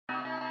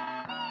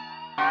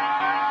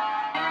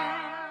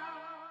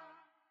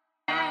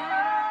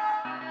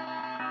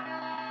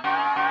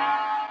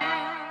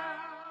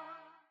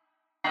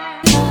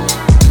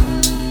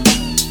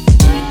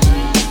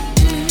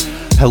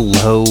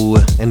Hello,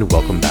 and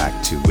welcome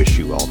back to Wish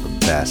You All the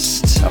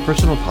Best, a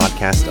personal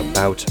podcast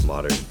about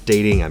modern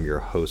dating. I'm your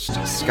host,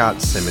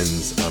 Scott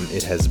Simmons.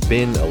 It has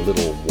been a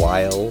little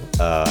while.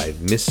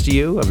 I've missed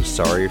you. I'm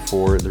sorry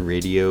for the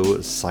radio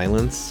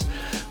silence.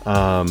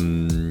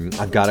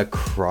 I've got a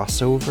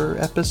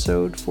crossover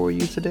episode for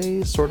you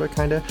today, sort of,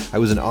 kind of. I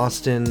was in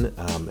Austin,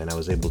 and I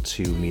was able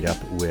to meet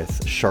up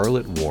with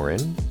Charlotte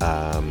Warren,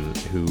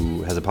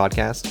 who has a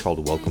podcast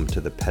called Welcome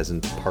to the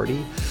Peasant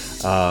Party.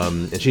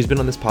 And she's been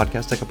on this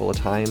podcast a couple of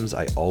times.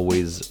 I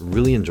always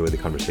really enjoy the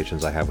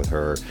conversations I have with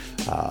her.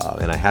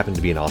 And I happened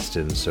to be in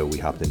Austin, so we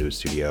hopped into a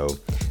studio.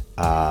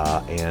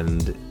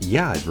 And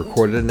yeah, I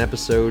recorded an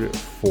episode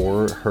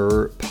for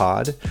her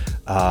pod.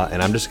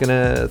 And I'm just going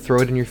to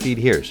throw it in your feed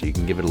here so you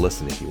can give it a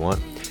listen if you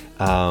want.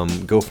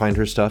 Go find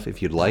her stuff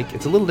if you'd like.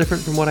 It's a little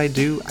different from what I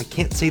do. I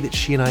can't say that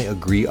she and I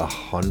agree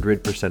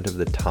 100% of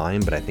the time,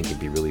 but I think it'd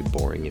be really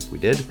boring if we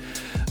did.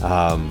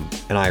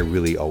 And I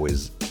really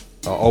always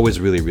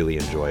really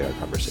enjoy our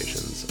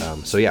conversations.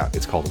 So yeah,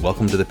 it's called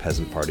Welcome to the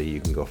Peasant Party. You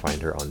can go find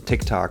her on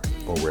TikTok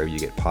or wherever you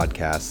get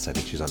podcasts. I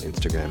think she's on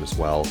Instagram as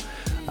well.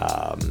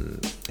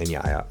 And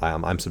yeah,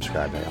 I'm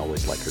subscribed. I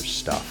always like her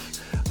stuff.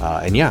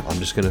 And yeah, I'm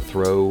just going to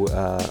throw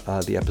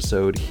the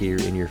episode here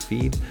in your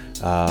feed.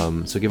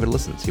 So give it a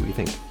listen, see what you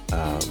think.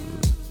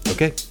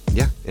 Okay,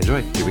 yeah,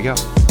 enjoy. Here we go.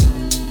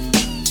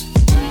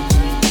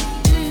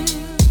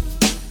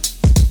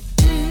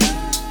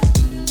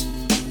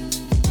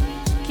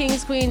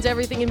 Kings, queens,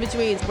 everything in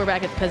between. We're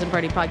back at the Peasant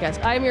Party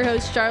Podcast. I'm your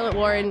host, Charlotte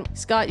Warren.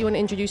 Scott, you want to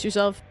introduce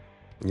yourself?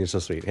 You're so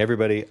sweet. Hey,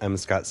 everybody. I'm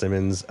Scott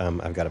Simmons.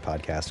 I've got a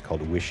podcast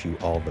called Wish You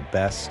All the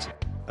Best.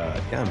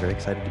 Yeah, I'm very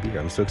excited to be here.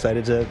 I'm so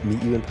excited to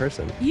meet you in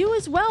person. You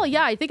as well.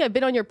 Yeah, I think I've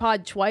been on your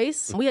pod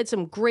twice. We had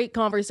some great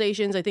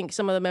conversations. I think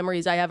some of the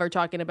memories I have are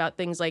talking about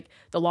things like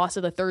the loss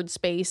of the third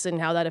space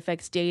and how that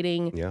affects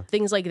dating,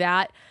 things like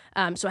that.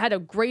 So I had a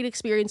great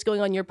experience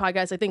going on your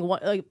podcast. I think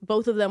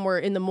both of them were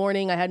in the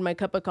morning. I had my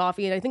cup of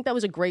coffee, and I think that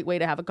was a great way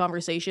to have a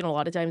conversation. A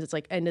lot of times it's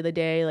like end of the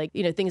day, like,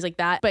 things like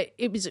that. But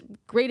it was a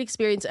great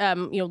experience.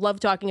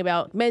 Love talking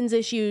about men's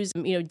issues,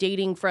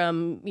 dating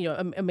from,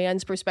 a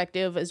man's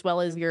perspective, as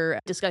well as your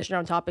discussion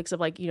on topics of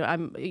like,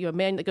 I'm a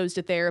man that goes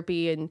to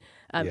therapy and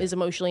is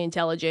emotionally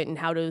intelligent, and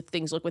how do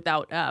things look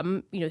without,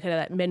 kind of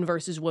that men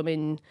versus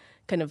women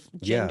kind of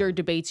gender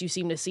debates you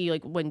seem to see,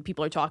 like when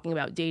people are talking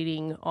about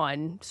dating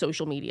on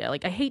social media.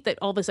 Like, I hate that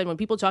all of a sudden when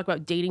people talk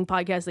about dating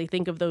podcasts, they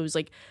think of those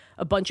like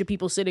a bunch of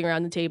people sitting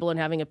around the table and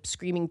having a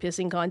screaming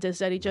pissing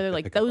contest at each other.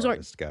 Like, those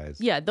aren't guys.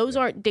 Those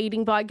aren't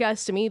dating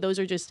podcasts to me. Those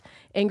are just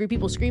angry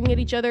people screaming at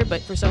each other.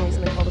 But for some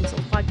reason they call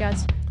themselves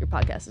podcasts. Your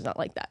podcast is not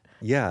like that.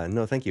 Yeah,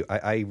 no, thank you.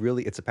 I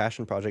really, it's a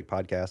passion project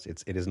podcast.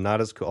 It is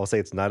not as cool. I'll say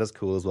it's not as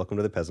cool as Welcome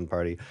to the Peasant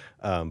Party,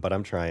 but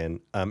I'm trying.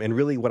 And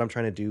really what I'm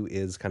trying to do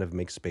is kind of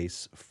make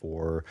space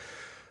for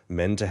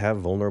men to have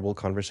vulnerable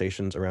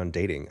conversations around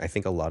dating. I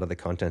think a lot of the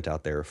content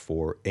out there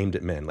aimed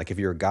at men, like if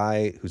you're a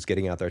guy who's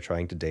getting out there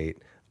trying to date,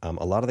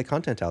 a lot of the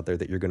content out there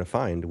that you're going to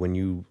find when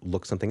you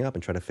look something up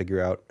and try to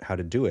figure out how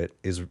to do it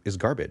is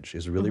garbage,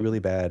 is really, really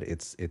bad.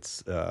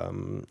 It's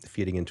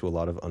feeding into a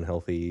lot of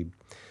unhealthy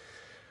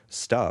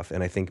stuff.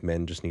 And I think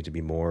men just need to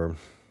be more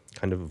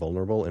kind of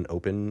vulnerable and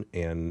open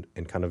and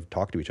kind of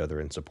talk to each other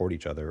and support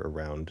each other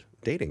around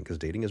dating, because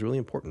dating is really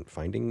important.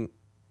 Finding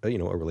a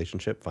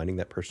relationship, finding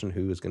that person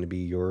who is going to be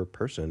your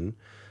person,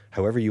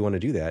 however you want to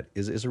do that,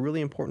 is a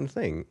really important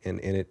thing. And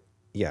it,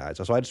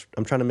 so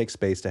I'm trying to make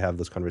space to have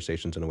those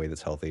conversations in a way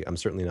that's healthy. I'm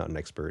certainly not an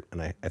expert,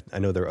 and I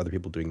know there are other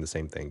people doing the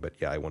same thing, but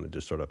yeah, I wanted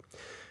to sort of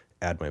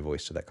add my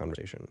voice to that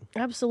conversation.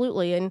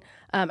 Absolutely. And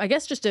I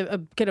guess just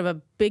a kind of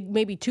a big,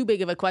 maybe too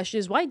big of a question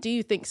is, why do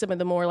you think some of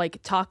the more like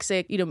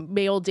toxic,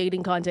 male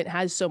dating content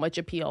has so much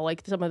appeal?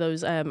 Like some of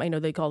those, I know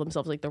they call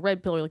themselves like the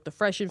red pill or like the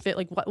fresh and fit.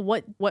 Like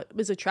what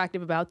was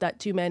attractive about that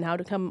to men? How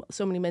come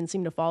so many men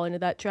seem to fall into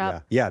that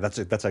trap? Yeah, that's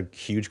a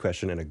huge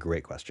question and a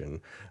great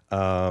question.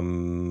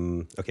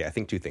 Okay, I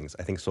think two things.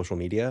 I think social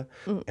media,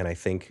 and I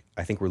think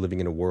we're living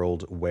in a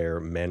world where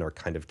men are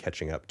kind of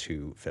catching up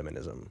to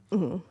feminism.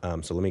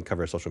 So let me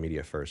cover social media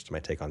first, my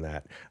take on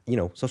that.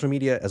 Social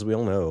media, as we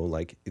all know,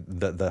 like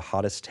the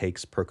hottest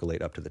takes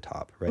percolate up to the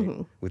top,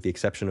 right? With the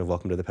exception of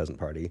Welcome to the Peasant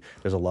Party,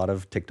 there's a lot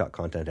of TikTok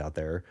content out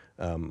there,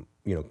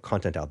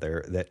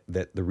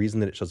 that the reason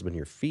that it shows up in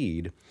your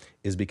feed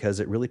is because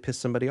it really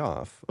pissed somebody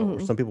off. Or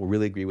some people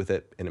really agree with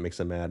it and it makes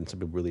them mad, and some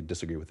people really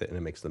disagree with it and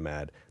it makes them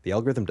mad. The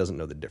algorithm doesn't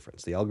know the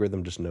difference. The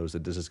algorithm just knows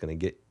that this is going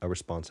to get a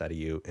response out of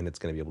you, and it's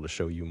going to be able to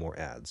show you more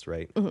ads,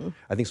 right?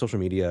 I think social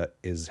media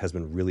has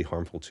been really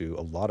harmful to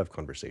a lot of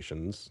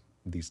conversations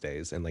these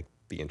days, and like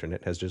the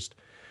internet has just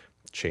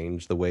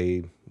changed the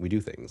way we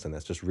do things, and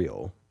that's just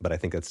real. But I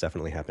think that's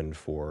definitely happened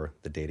for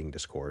the dating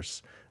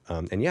discourse.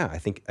 And yeah, I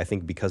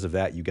think because of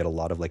that, you get a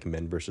lot of like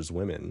men versus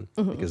women,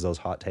 because those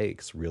hot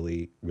takes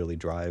really, really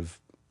drive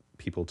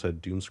people to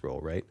doom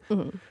scroll, right?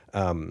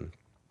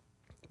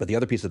 But the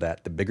other piece of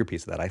that, the bigger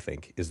piece of that, I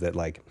think, is that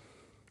like,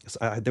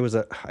 I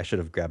should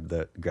have grabbed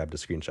a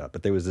screenshot,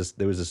 but there was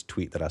this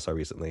tweet that I saw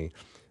recently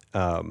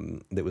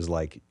that was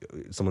like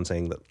someone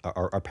saying that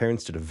our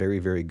parents did a very,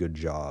 very good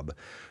job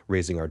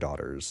raising our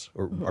daughters,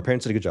 or our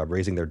parents did a good job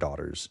raising their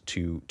daughters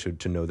to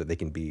know that they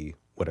can be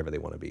whatever they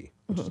want to be,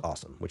 which is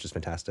awesome, which is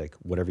fantastic.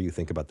 Whatever you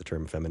think about the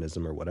term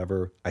feminism or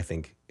whatever, I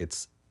think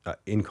it's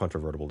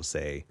incontrovertible to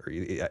say, or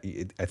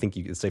I think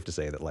it's safe to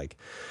say that like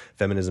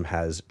feminism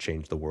has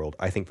changed the world.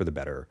 I think for the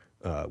better.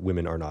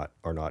 Women are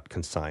not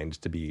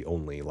consigned to be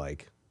only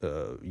like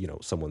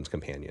someone's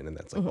companion, and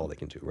that's like all they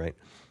can do, right?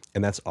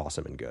 And that's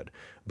awesome and good.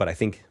 But I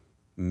think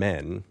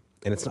men,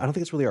 and I don't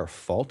think it's really our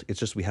fault. It's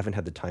just we haven't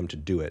had the time to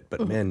do it.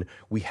 But men,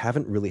 we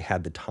haven't really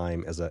had the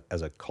time as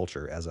a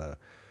culture,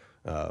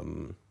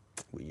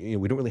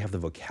 we don't really have the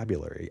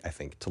vocabulary, I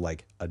think, to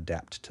like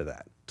adapt to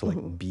that, to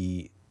like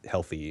be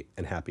healthy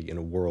and happy in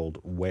a world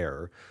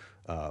where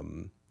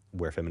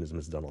feminism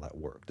has done all that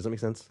work. Does that make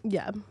sense?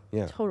 Yeah,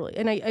 totally.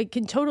 And I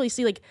can totally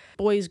see like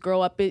boys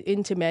grow up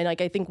into men. Like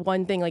I think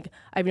one thing like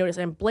I've noticed,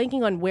 and I'm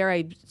blanking on where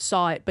I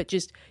saw it, but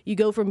just you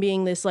go from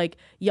being this like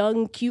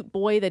young, cute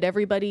boy that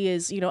everybody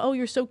is, oh,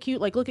 you're so cute.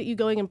 Like, look at you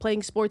going and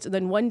playing sports. And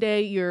then one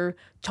day you're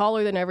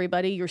taller than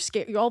everybody. You're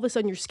scared. All of a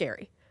sudden you're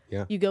scary.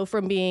 Yeah. You go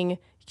from being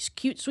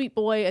cute, sweet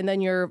boy, and then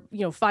you're,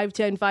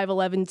 5'10",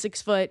 5'11",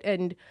 6 foot,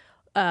 and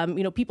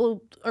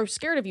people are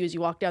scared of you as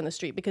you walk down the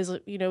street because,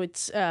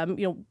 it's,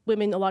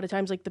 women a lot of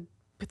times, like the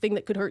thing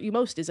that could hurt you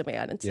most is a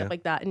man and stuff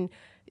like that. And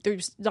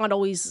there's not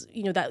always,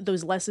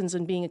 those lessons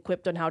and being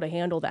equipped on how to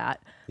handle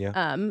that. Yeah.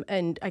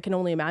 And I can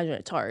only imagine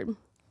it's hard.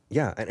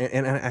 Yeah.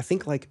 And I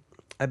think like,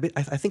 I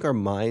think our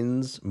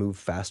minds move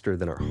faster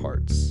than our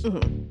hearts.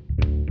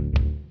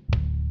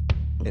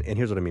 And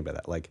here's what I mean by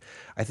that. Like,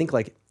 I think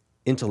like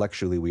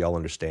intellectually, we all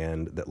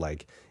understand that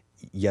like,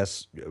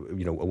 yes,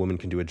 a woman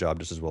can do a job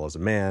just as well as a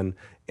man,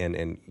 and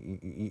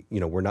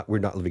we're not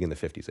living in the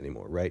 50s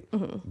anymore, right?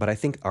 But I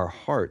think our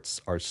hearts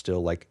are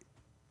still like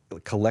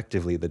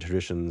collectively the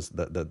traditions,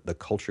 the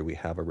culture we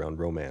have around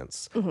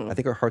romance. I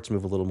think our hearts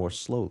move a little more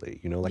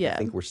slowly, I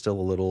think we're still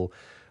a little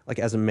like,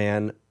 as a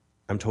man,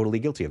 I'm totally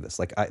guilty of this.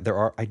 Like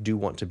I do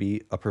want to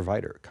be a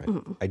provider kind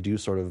of. I do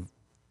sort of.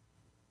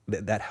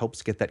 That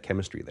helps get that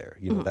chemistry there,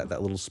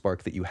 that little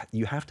spark that you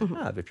have to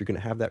have if you're going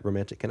to have that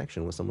romantic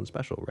connection with someone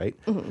special, right?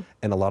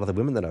 And a lot of the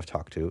women that I've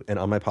talked to, and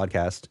on my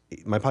podcast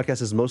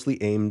is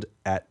mostly aimed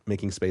at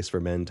making space for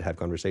men to have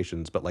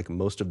conversations, but like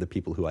most of the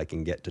people who I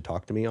can get to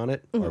talk to me on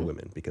it are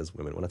women, because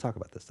women want to talk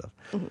about this stuff.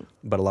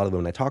 But a lot of the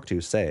women I talk to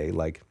say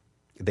like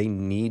they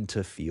need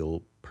to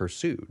feel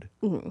pursued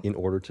in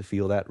order to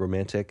feel that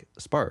romantic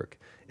spark.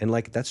 And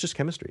like, that's just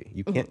chemistry.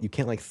 You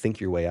can't like think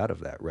your way out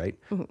of that, right?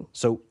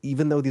 So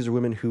even though these are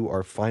women who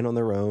are fine on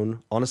their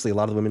own, honestly, a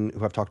lot of the women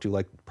who I've talked to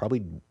like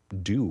probably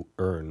do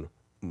earn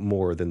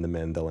more than the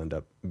men they'll end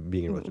up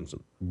being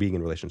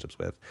in relationships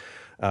with,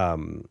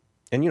 and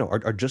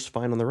are just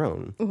fine on their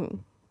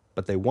own.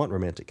 But they want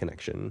romantic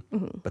connection,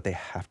 but they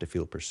have to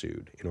feel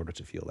pursued in order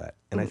to feel that.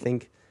 And I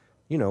think,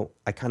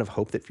 I kind of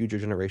hope that future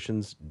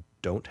generations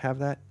don't have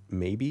that,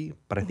 maybe,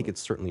 but I think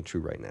it's certainly true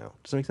right now.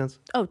 Does that make sense?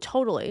 Oh,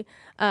 totally.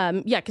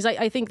 Because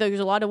I think there's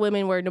a lot of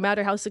women where no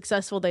matter how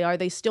successful they are,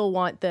 they still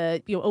want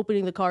the,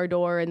 opening the car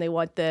door, and they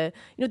want the,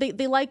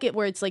 they like it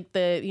where it's like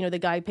the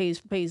guy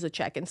pays the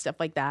check and stuff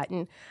like that.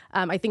 And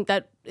I think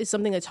that is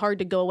something that's hard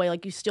to go away.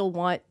 Like you still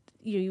want,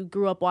 you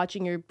grew up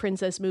watching your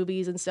princess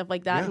movies and stuff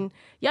like that. And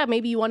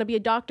maybe you want to be a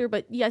doctor,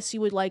 but yes,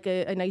 you would like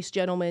a nice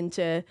gentleman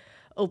to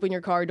open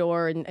your car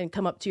door and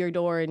come up to your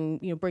door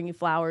and bring you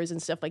flowers and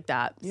stuff like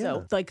that.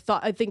 So like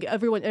I think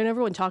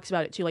everyone talks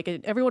about it too. Like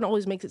everyone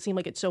always makes it seem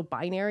like it's so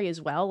binary as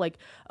well. Like,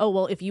 oh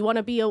well, if you want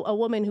to be a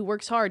woman who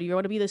works hard, you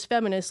want to be this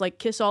feminist, like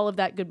kiss all of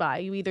that goodbye.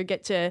 You either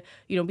get to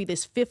be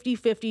this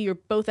 50-50, you're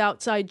both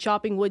outside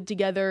chopping wood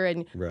together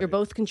and you're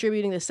both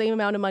contributing the same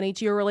amount of money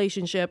to your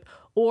relationship,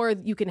 or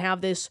you can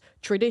have this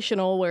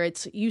traditional where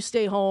it's you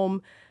stay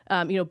home,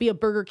 be a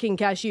Burger King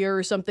cashier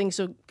or something.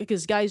 So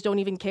because guys don't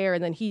even care,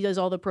 and then he does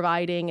all the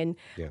providing, and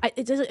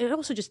it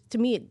also just, to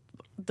me,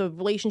 the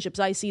relationships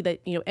I see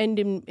that end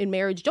in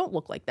marriage don't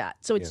look like that.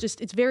 So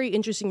it's very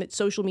interesting that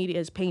social media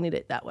has painted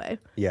it that way.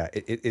 Yeah,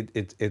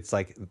 it's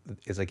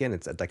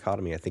a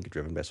dichotomy, I think,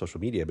 driven by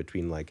social media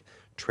between like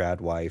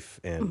trad wife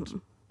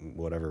and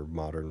whatever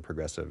modern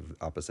progressive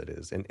opposite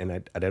is, and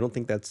I don't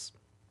think that's.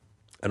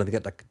 I don't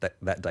think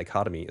that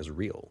dichotomy is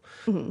real.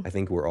 I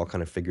think we're all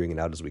kind of figuring it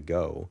out as we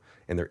go,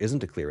 and there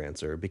isn't a clear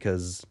answer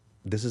because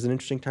this is an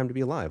interesting time to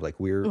be alive. Like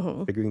we're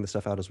figuring the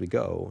stuff out as we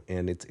go,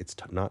 and it's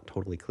not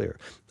totally clear.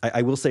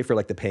 I will say for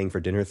like the paying for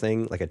dinner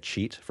thing, like a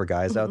cheat for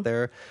guys out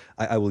there,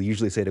 I will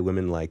usually say to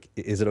women like,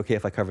 is it okay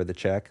if I cover the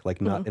check?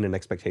 Like not in an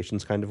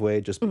expectations kind of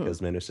way, just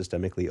because men are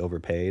systemically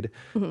overpaid,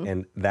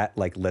 and that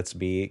like lets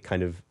me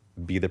kind of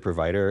be the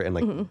provider and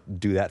like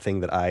do that thing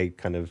that I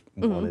kind of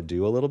want to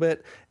do a little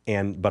bit,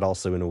 but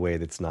also in a way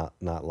that's not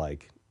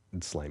like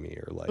slimy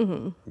or like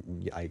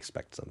I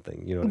expect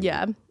something, you know what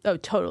Yeah. I mean? Oh,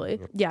 totally.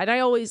 Yeah. And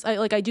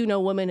I do know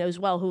women as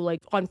well who, like,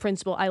 on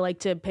principle, I like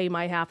to pay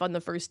my half on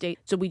the first date.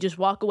 So we just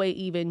walk away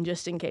even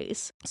just in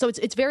case. So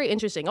it's very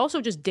interesting.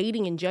 Also, just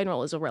dating in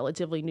general is a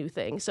relatively new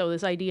thing. So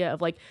this idea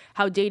of like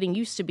how dating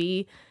used to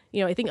be,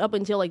 you know, I think up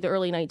until like the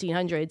early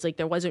 1900s, like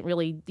there wasn't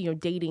really, you know,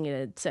 dating in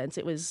a sense.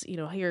 It was, you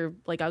know, here,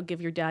 like I'll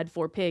give your dad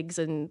 4 pigs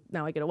and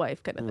now I get a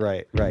wife kind of thing.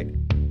 Right.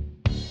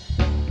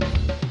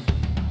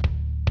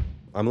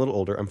 I'm a little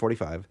older. I'm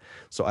 45.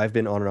 So I've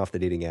been on and off the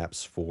dating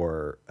apps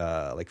for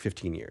like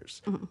 15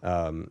 years.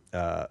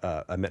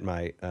 I met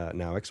my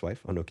now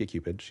ex-wife on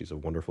OkCupid. She's a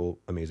wonderful,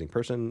 amazing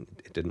person.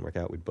 It didn't work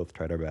out. We both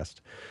tried our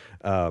best.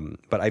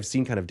 But I've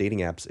seen kind of dating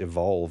apps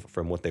evolve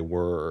from what they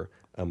were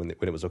when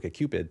it was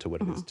OkCupid to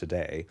what it is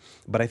today.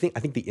 But I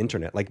think the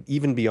internet, like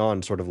even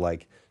beyond sort of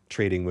like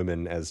trading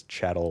women as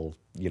chattel,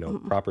 you know,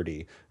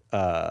 property,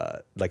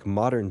 like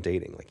modern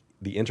dating, like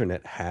the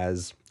internet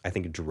has, I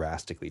think,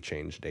 drastically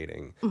changed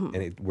dating,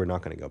 and we're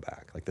not going to go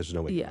back. Like, there's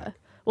no way. Yeah.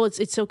 Well,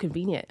 it's so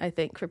convenient, I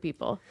think, for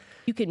people.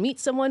 You can meet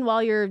someone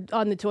while you're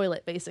on the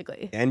toilet,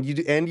 basically. And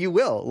you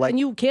will. Like, and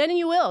you can and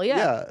you will, yeah.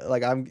 Yeah,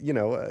 like I'm, you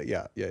know,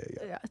 yeah.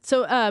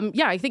 So,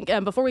 I think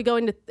before we go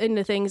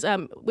into things,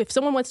 if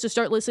someone wants to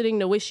start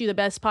listening to Wish You the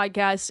Best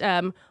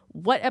podcast,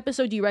 what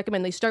episode do you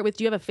recommend they start with?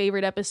 Do you have a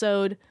favorite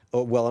episode?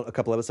 Oh, well, a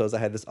couple episodes, I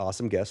had this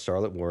awesome guest,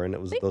 Charlotte Warren.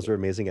 Those were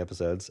amazing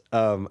episodes.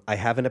 I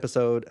have an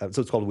episode,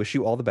 so it's called Wish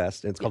You All the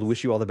Best, and it's called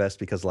Wish You All the Best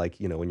because, like,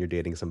 you know, when you're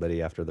dating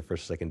somebody after the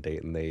first or second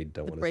date and they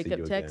don't want to see you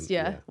breakup text,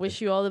 again.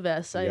 Wish you all the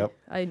best. Yep.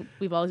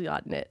 We've all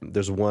gotten it.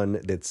 There's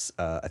one that's,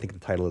 I think the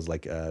title is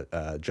like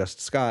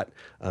Just Scott,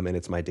 and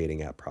it's my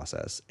dating app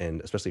process.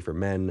 And especially for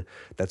men,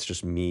 that's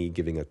just me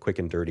giving a quick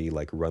and dirty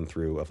like run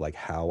through of like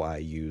how I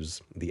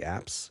use the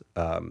apps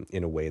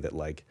in a way that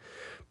like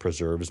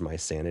preserves my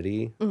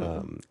sanity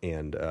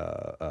and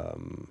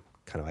kind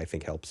of I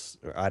think helps.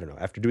 I don't know.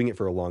 After doing it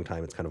for a long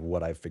time, it's kind of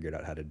what I've figured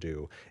out how to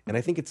do. And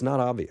I think it's not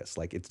obvious.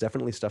 Like it's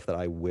definitely stuff that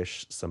I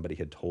wish somebody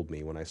had told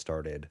me when I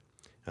started.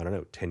 I don't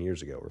know, 10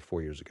 years ago or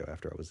 4 years ago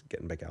after I was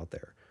getting back out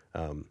there.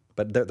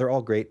 But they're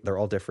all great. They're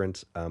all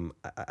different.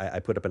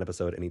 I put up an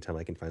episode anytime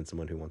I can find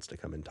someone who wants to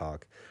come and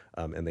talk.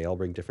 And they all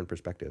bring different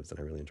perspectives, and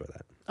I really enjoy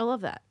that. I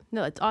love that.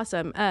 No, it's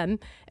awesome. And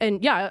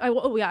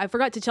I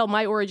forgot to tell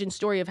my origin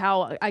story of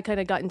how I kind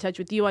of got in touch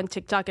with you on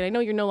TikTok. And I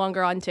know you're no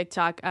longer on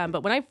TikTok,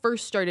 but when I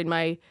first started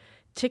my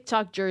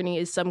TikTok journey,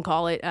 as some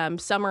call it,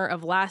 summer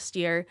of last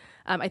year,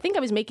 I think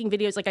I was making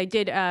videos, like I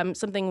did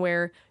something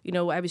where, you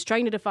know, I was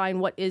trying to define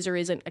what is or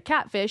isn't a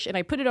catfish, and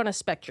I put it on a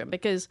spectrum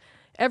because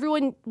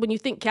everyone, when you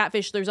think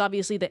catfish, there's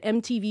obviously the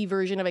MTV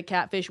version of a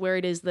catfish where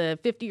it is the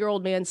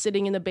 50-year-old man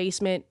sitting in the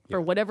basement for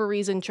whatever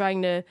reason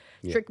trying to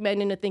trick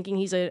men into thinking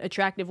he's an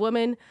attractive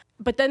woman.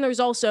 But then there's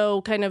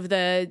also kind of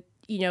the,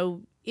 you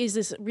know, is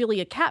this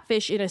really a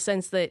catfish in a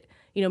sense that,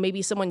 you know,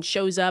 maybe someone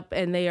shows up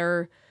and they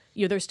are,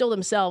 you know, they're still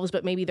themselves,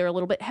 but maybe they're a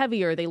little bit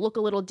heavier. They look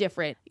a little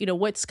different. You know,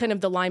 what's kind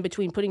of the line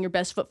between putting your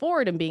best foot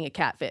forward and being a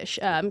catfish?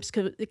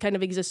 It kind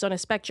of exists on a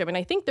spectrum. And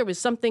I think there was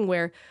something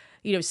where,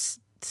 you know,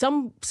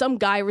 some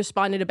guy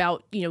responded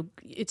about, you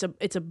know,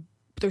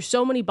 there's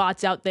so many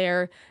bots out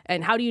there,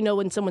 and how do you know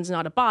when someone's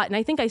not a bot? And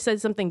I think I said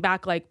something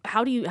back like,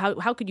 how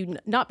could you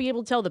not be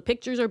able to tell? The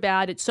pictures are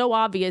bad. It's so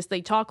obvious.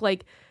 They talk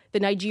like the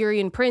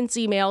Nigerian prince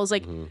emails,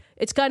 like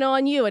it's kind of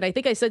on you. And I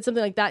think I said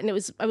something like that, and it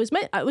was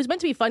meant to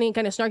be funny and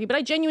kind of snarky, but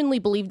I genuinely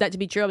believed that to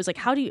be true. I was like,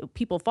 how do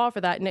people fall for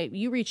that? And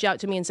you reached out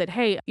to me and said,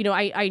 hey, you know,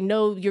 I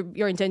know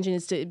your intention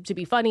is to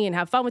be funny and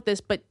have fun with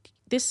this, but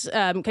this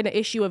kind of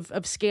issue of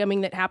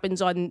scamming that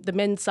happens on the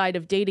men's side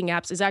of dating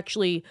apps is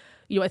actually,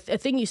 you know, a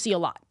thing you see a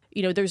lot.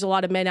 You know, there's a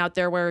lot of men out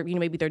there where, you know,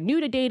 maybe they're new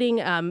to dating.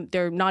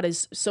 They're not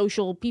as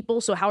social people.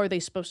 So how are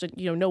they supposed to,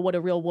 you know what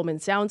a real woman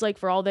sounds like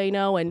for all they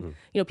know? And,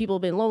 you know, people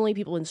have been lonely,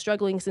 people have been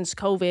struggling since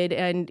COVID.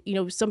 And, you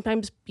know,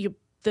 sometimes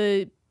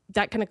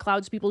that kind of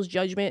clouds people's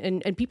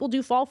judgment, and people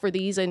do fall for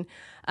these. And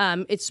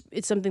it's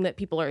something that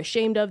people are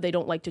ashamed of. They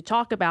don't like to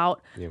talk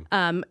about.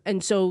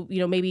 And so, you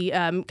know, maybe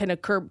kind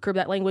of curb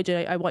that language.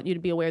 And I want you to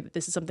be aware that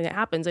this is something that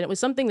happens. And it was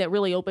something that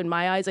really opened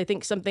my eyes. I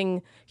think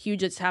something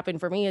huge that's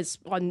happened for me is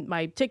on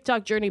my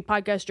TikTok journey,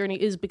 podcast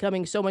journey, is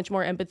becoming so much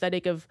more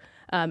empathetic of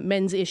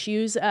men's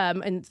issues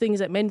and things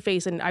that men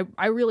face. And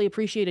I really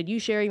appreciated you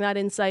sharing that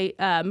insight.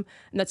 And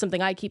that's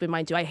something I keep in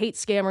mind too. I hate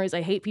scammers.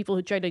 I hate people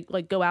who try to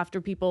like go after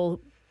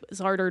people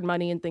hard-earned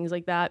money and things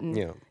like that.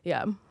 And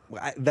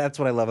that's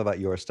what I love about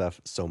your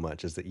stuff so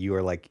much, is that you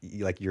are like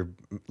you're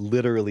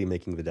literally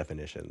making the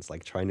definitions,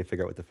 like trying to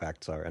figure out what the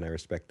facts are, and I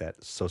respect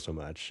that so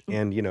much.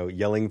 And, you know,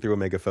 yelling through a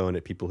megaphone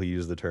at people who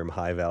use the term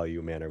high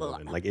value man or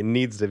woman, like it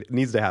needs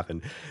to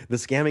happen. The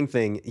scamming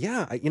thing,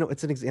 you know,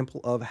 it's an example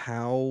of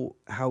how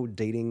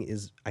dating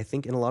is, I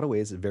think, in a lot of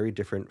ways very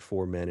different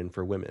for men and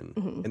for women.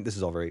 And this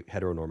is all very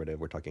heteronormative.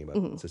 We're talking about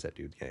cishet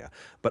dudes,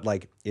 but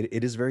like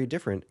it is very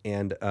different.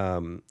 And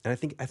I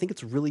think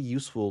it's really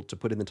useful to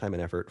put in the time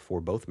and effort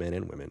for both men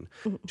and women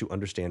to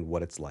understand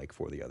what it's like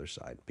for the other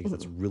side, because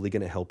it's really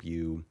going to help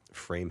you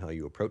frame how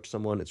you approach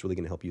someone. It's really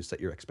going to help you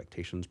set your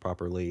expectations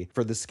properly.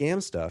 For the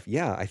scam stuff,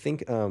 I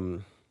think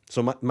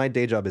So my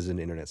day job is in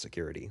internet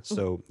security.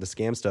 So the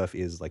scam stuff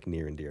is like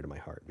near and dear to my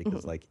heart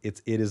because like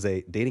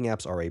dating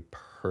apps are a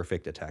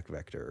perfect attack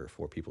vector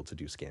for people to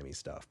do scammy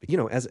stuff. You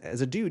know, as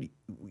a dude,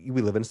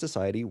 we live in a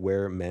society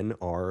where men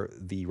are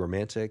the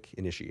romantic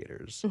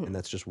initiators, and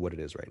that's just what it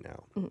is right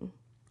now.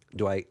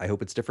 Do I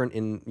hope it's different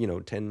in,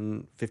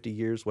 10, 50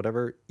 years,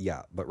 whatever?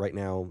 Yeah, but right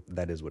now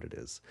that is what it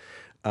is.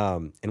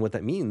 And what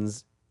that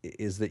means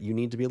is that you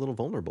need to be a little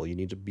vulnerable. You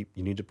need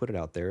to put it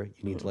out there.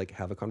 You need to like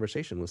have a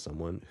conversation with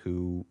someone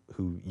who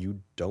you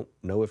don't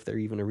know if they're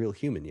even a real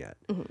human yet.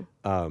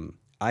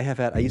 I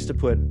used to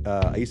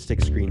take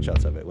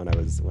screenshots of it when I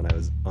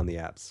was on the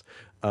apps,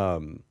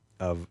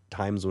 of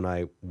times when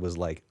I was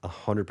like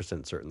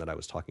 100% certain that I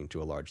was talking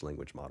to a large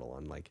language model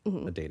on like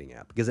a dating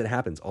app, because it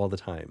happens all the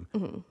time.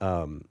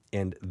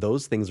 And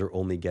those things are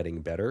only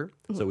getting better.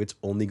 So it's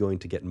only going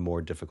to get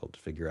more difficult to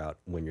figure out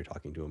when you're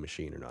talking to a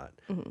machine or not,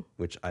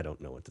 which I don't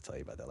know what to tell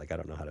you about that. Like, I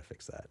don't know how to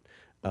fix that.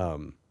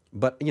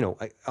 But,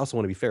 I also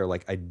want to be fair.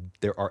 Like,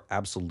 there are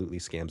absolutely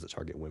scams that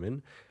target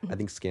women. I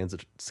think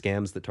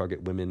scams that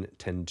target women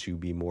tend to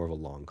be more of a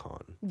long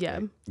con. Yeah.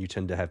 Right? You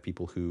tend to have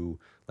people who,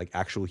 like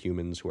actual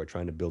humans who are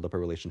trying to build up a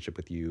relationship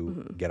with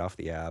you, get off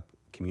the app,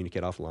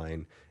 communicate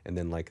offline, and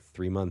then like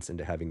 3 months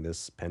into having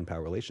this pen pal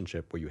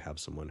relationship where you have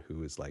someone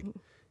who is like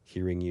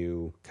hearing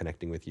you,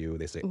 connecting with you.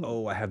 They say,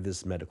 oh, I have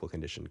this medical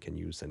condition. Can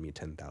you send me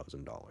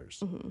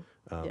 $10,000?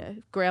 Yeah.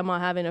 Grandma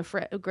having a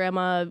friend,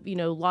 grandma,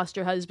 lost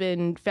her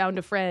husband, found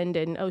a friend,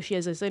 and she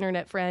has this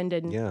internet friend.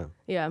 And yeah.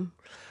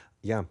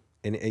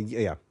 And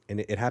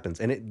it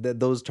happens. And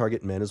those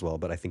target men as well,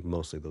 but I think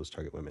mostly those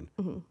target women.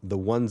 The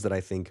ones that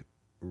I think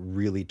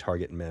really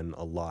target men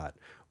a lot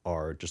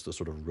are just the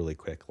sort of really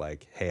quick,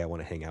 like, hey, I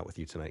want to hang out with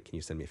you tonight. Can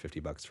you send me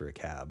 $50 for a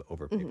cab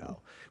over PayPal?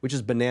 Which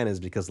is bananas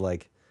because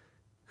like,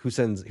 who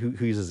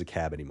uses a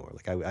cab anymore?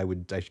 Like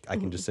I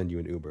can just send you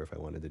an Uber if I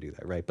wanted to do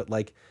that, right? But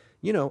like,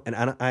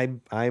 and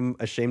I'm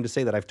ashamed to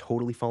say that I've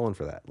totally fallen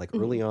for that. Like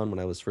early on when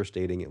I was first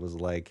dating, it was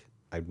like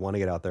I want to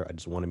get out there. I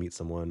just want to meet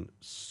someone.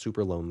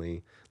 Super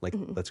lonely. Like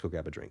let's go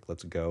grab a drink.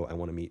 Let's go. I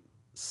want to meet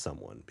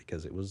someone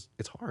because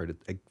it's hard.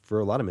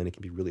 For a lot of men, it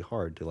can be really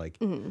hard to like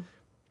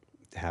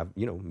have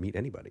meet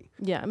anybody.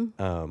 Yeah.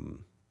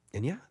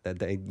 And yeah,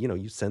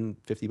 you send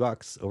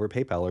 $50 over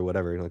PayPal or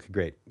whatever. You're like,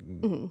 great,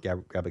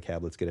 grab a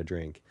cab, let's get a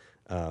drink,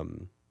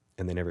 and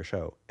they never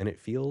show. And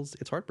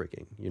it's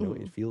heartbreaking.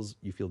 You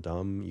feel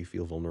dumb, you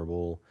feel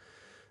vulnerable.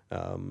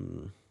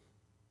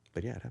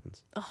 But yeah, it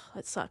happens. Oh,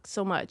 that sucks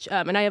so much.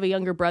 And I have a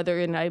younger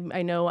brother, and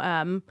I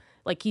know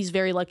like he's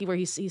very lucky where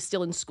he's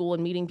still in school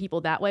and meeting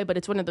people that way. But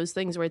it's one of those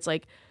things where it's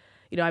like,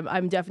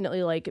 I'm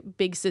definitely like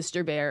big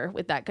sister bear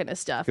with that kind of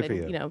stuff. Good for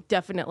you.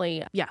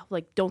 Definitely,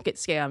 like don't get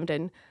scammed,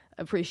 and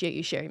appreciate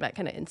you sharing that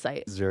kind of insight.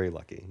 It's very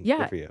lucky. Yeah.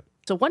 Good for you.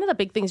 So one of the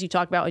big things you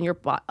talk about in your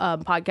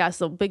podcast,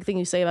 the big thing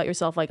you say about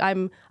yourself, like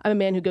I'm a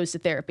man who goes to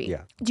therapy.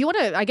 Yeah. Do you want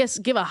to, I guess,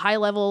 give a high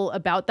level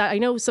about that? I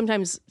know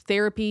sometimes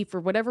therapy, for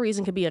whatever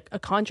reason, can be a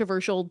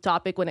controversial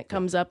topic when it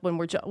comes up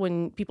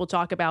when people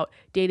talk about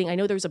dating. I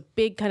know there's a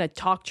big kind of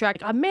talk track,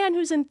 a man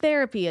who's in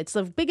therapy. It's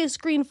the biggest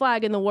green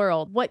flag in the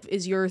world. What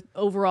is your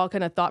overall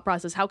kind of thought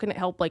process? How can it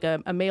help like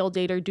a male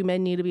dater? Do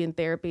men need to be in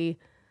therapy?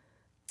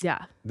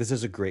 Yeah. This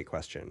is a great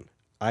question.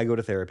 I go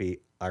to therapy.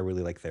 I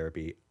really like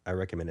therapy. I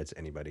recommend it to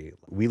anybody.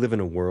 We live in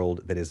a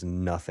world that is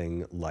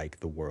nothing like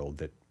the world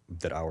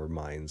that our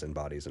minds and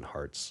bodies and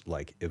hearts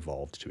like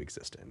evolved to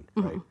exist in,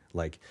 right?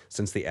 Like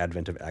since the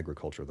advent of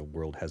agriculture, the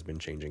world has been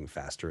changing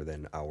faster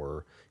than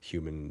our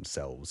human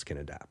selves can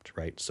adapt,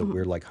 right? So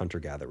we're like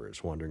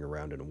hunter-gatherers wandering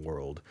around in a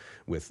world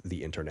with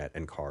the internet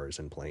and cars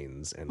and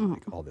planes and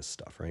like all this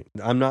stuff, right?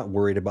 I'm not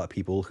worried about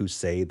people who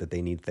say that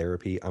they need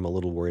therapy. I'm a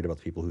little worried about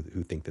the people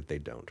who think that they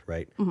don't,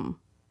 right?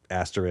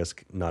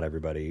 Asterisk, not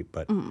everybody,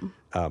 but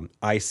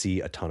I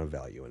see a ton of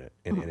value in it,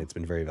 and it's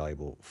been very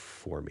valuable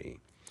for me.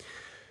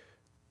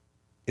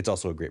 It's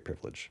also a great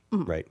privilege,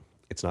 right?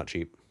 It's not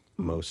cheap.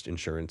 Most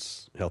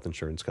health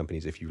insurance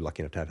companies, if you're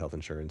lucky enough to have health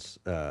insurance,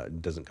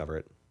 doesn't cover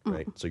it,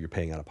 right? So you're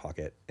paying out of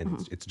pocket,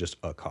 and it's just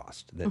a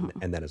cost,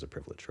 and that is a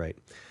privilege, right?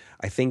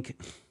 I think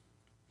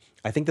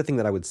the thing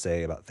that I would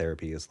say about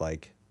therapy is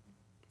like,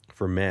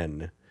 for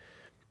men,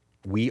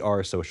 we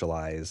are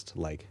socialized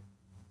like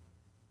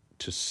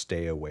to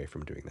stay away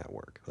from doing that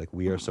work. Like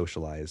we are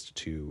socialized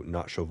to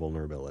not show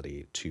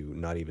vulnerability, to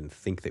not even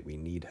think that we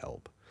need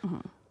help.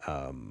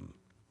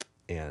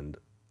 And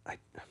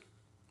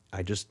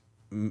I just,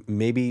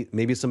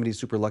 maybe somebody's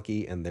super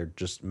lucky and they're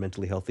just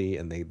mentally healthy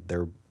and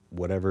they're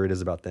whatever it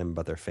is about them,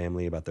 about their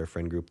family, about their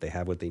friend group, they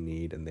have what they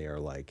need and they are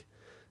like,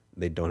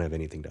 they don't have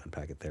anything to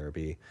unpack at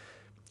therapy.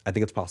 I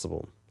think it's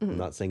possible. I'm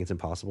not saying it's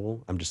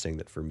impossible. I'm just saying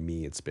that for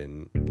me, it's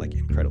been like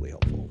incredibly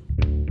helpful.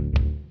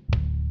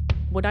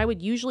 What I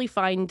would usually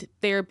find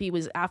therapy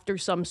was after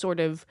some sort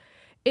of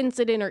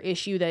incident or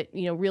issue that,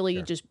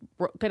 really just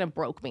kind of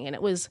broke me. And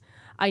it was,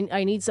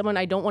 I need someone,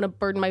 I don't want to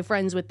burden my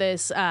friends with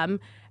this. And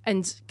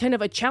kind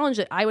of a challenge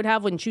that I would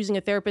have when choosing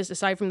a therapist,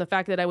 aside from the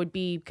fact that I would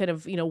be kind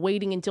of,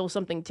 waiting until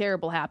something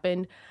terrible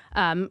happened.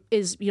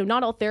 is,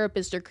 not all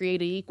therapists are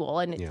created equal.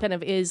 And it kind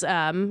of is,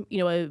 in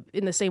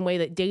the same way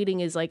that dating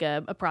is like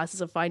a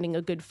process of finding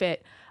a good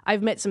fit.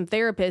 I've met some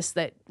therapists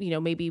that,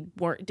 maybe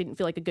didn't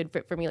feel like a good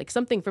fit for me. Like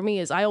something for me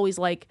is I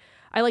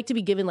like to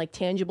be given like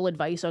tangible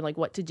advice on like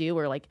what to do,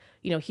 or like,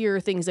 here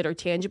are things that are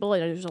tangible.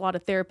 And there's a lot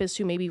of therapists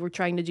who maybe were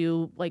trying to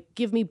do like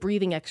give me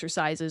breathing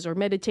exercises or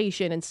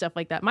meditation and stuff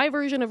like that. My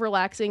version of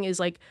relaxing is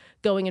like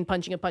going and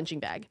punching a punching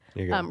bag,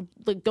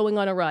 like going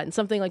on a run,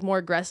 something like more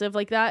aggressive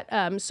like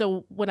that.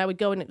 So when I would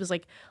go and it was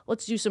like,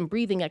 let's do some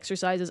breathing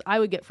exercises, I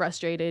would get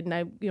frustrated. And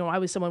I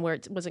was someone where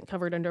it wasn't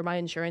covered under my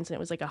insurance, and it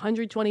was like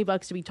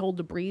 $120 to be told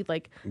to breathe.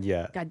 Like,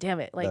 God damn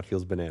it. Like, that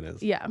feels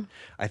bananas. Yeah.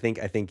 I think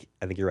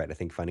you're right. I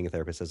think finding a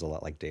therapist is a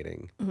lot like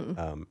dating.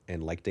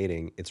 And like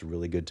dating, it's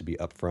really good to be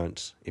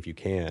upfront if you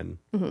can,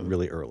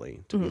 really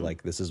early, to be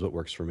like, this is what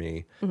works for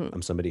me.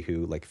 I'm somebody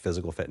who, like,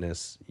 physical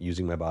fitness,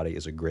 using my body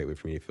is a great way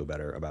for me to feel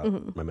better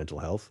about my mental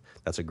health.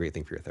 That's a great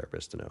thing for your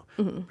therapist to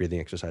know. Breathing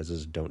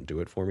exercises don't do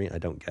it for me. I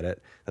don't get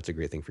it. That's a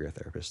great thing for your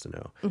therapist to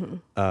know.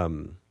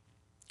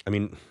 I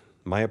mean,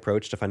 my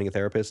approach to finding a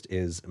therapist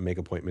is make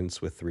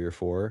appointments with 3 or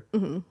 4,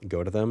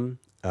 go to them.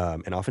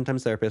 And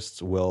oftentimes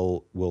therapists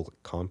will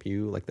comp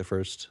you like the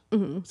first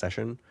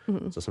session.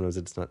 So sometimes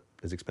it's not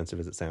as expensive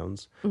as it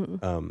sounds.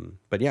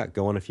 But yeah,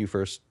 go on a few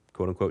first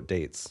quote unquote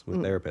dates with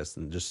therapists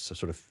and just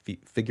sort of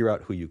figure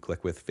out who you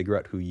click with, figure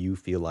out who you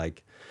feel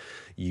like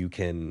you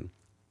can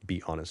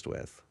be honest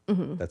with.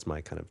 That's my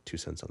kind of 2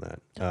 cents on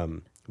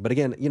that. But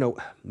again,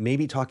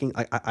 maybe talking,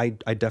 I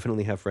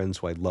definitely have friends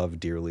who I love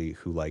dearly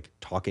who like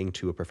talking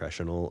to a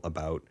professional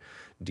about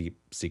deep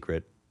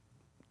secret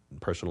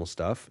personal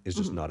stuff is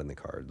just not in the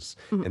cards.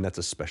 And that's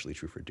especially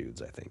true for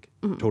dudes, I think.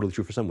 Totally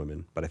true for some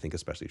women, but I think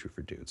especially true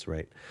for dudes,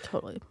 right?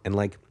 Totally. And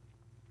like,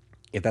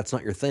 if that's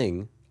not your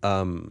thing,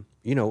 then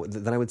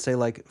I would say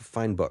like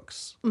find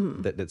books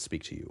that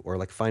speak to you, or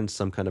like find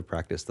some kind of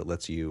practice that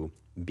lets you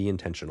be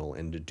intentional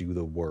and to do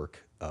the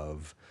work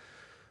of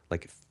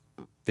like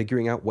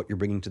figuring out what you're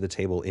bringing to the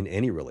table in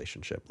any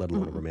relationship, let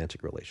alone a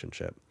romantic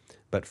relationship.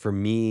 But for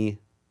me,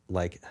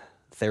 like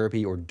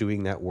therapy or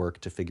doing that work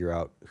to figure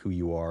out who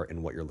you are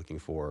and what you're looking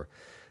for,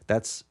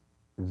 that's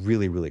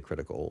really, really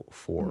critical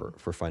for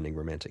finding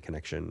romantic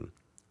connection,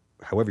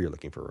 however you're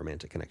looking for a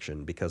romantic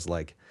connection, because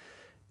like,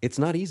 it's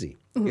not easy.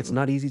 It's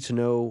not easy to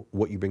know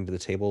what you bring to the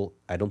table.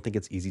 I don't think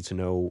it's easy to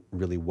know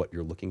really what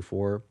you're looking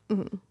for.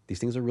 These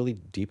things are really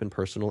deep and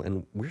personal,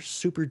 and we're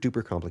super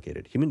duper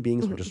complicated. Human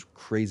beings are just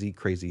crazy,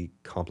 crazy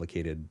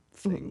complicated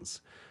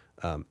things.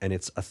 And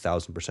it's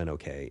 1,000%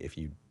 okay if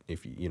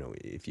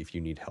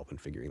you need help in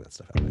figuring that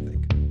stuff out, I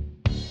think.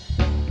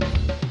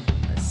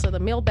 So the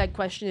mailbag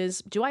question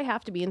is, do I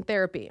have to be in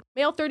therapy?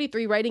 Male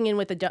 33 writing in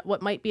with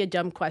what might be a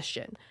dumb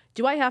question.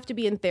 Do I have to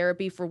be in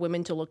therapy for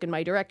women to look in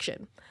my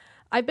direction?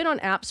 I've been on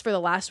apps for the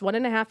last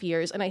 1.5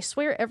 years, and I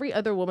swear every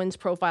other woman's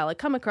profile I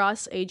come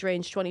across, age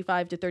range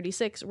 25 to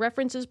 36,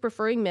 references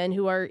preferring men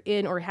who are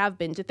in or have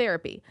been to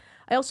therapy.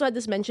 I also had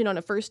this mentioned on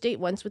a first date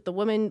once with the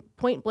woman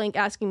point blank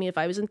asking me if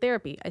I was in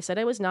therapy. I said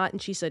I was not,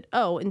 and she said,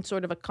 "Oh," and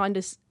sort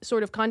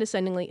of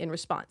condescendingly in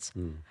response.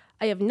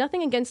 I have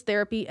nothing against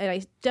therapy, and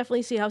I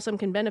definitely see how some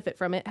can benefit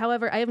from it.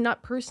 However, I have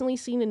not personally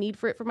seen a need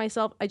for it for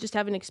myself. I just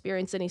haven't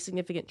experienced any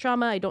significant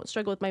trauma. I don't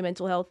struggle with my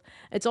mental health.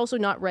 It's also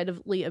not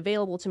readily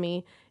available to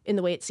me in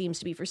the way it seems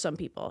to be for some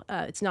people.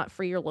 It's not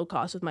free or low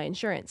cost with my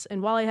insurance.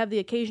 And while I have the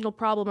occasional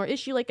problem or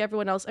issue like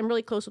everyone else, I'm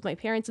really close with my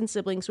parents and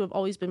siblings who have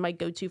always been my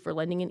go-to for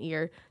lending an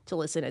ear to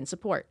listen and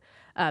support.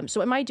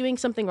 So am I doing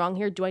something wrong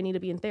here? Do I need to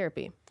be in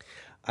therapy?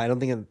 I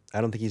don't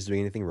think he's doing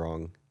anything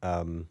wrong.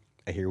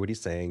 I hear what he's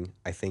saying.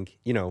 I think,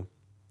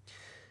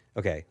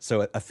 okay,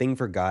 so a thing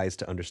for guys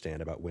to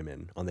understand about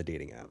women on the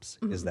dating apps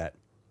is that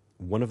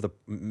one of the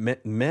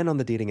men on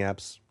the dating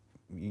apps,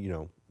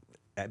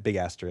 at big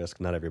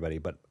asterisk, not everybody,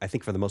 but I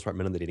think for the most part,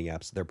 men on the dating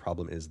apps, their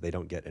problem is they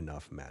don't get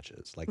enough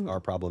matches. Like our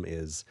problem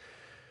is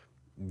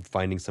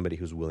finding somebody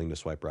who's willing to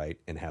swipe right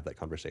and have that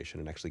conversation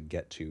and actually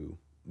get to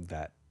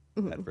that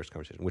first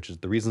conversation, which is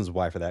the reasons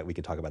why for that. We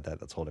can talk about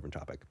that. That's a whole different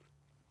topic.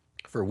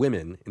 For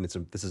women, and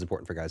this is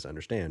important for guys to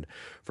understand,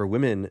 for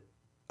women,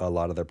 a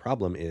lot of their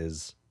problem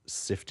is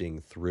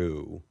sifting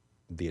through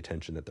the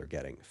attention that they're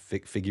getting,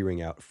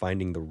 figuring out,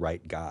 finding the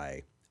right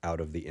guy out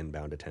of the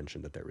inbound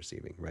attention that they're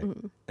receiving, right?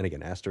 And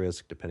again,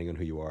 asterisk, depending on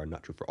who you are,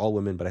 not true for all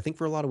women, but I think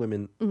for a lot of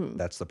women,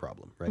 that's the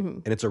problem, right?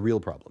 And it's a real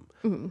problem.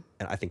 And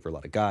I think for a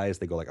lot of guys,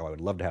 they go like, oh, I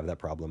would love to have that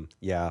problem.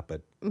 Yeah,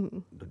 but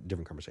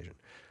different conversation.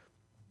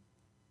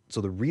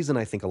 So the reason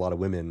I think a lot of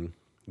women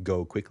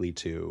go quickly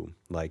to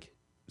like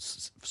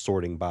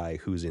sorting by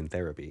who's in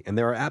therapy, and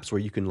there are apps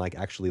where you can like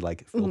actually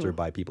like filter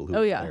by people who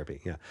are in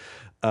therapy. Yeah.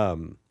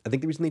 I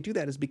think the reason they do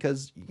that is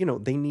because,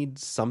 they need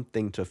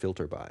something to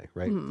filter by,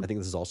 right? I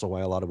think this is also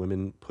why a lot of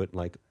women put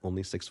like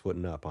only 6 foot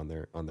and up on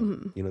their,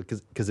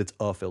 because it's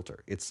a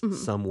filter. It's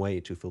some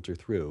way to filter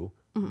through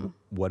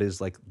what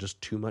is like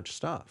just too much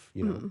stuff,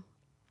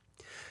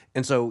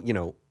 And so,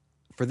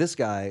 for this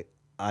guy,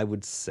 I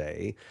would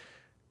say,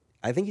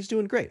 I think he's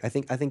doing great. I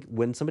think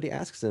when somebody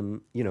asks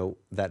him,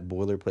 that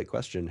boilerplate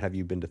question, have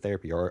you been to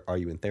therapy or are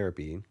you in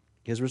therapy?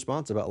 his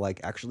response about like,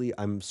 actually,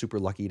 I'm super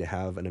lucky to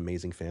have an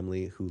amazing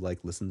family who like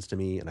listens to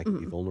me and I can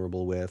be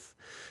vulnerable with.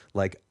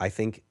 Like, I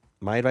think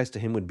my advice to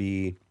him would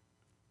be,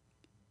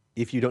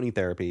 if you don't need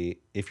therapy,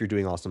 if you're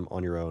doing awesome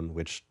on your own,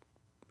 which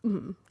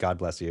God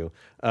bless you,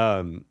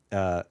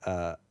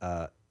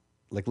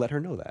 like let her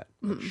know that,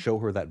 like, show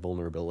her that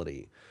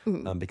vulnerability,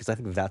 because I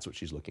think that's what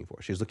she's looking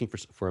for. She's looking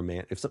for a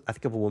man. I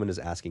think if a woman is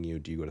asking you,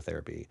 do you go to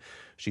therapy?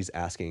 She's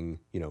asking,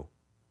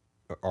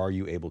 are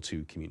you able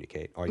to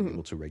communicate? Are you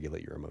able to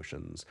regulate your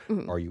emotions?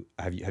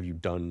 Have you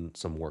done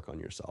some work on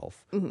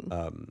yourself,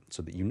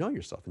 so that you know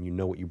yourself and you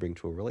know what you bring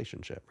to a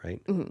relationship, right?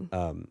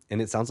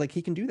 And it sounds like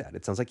he can do that.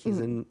 It sounds like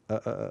he's in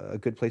a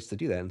good place to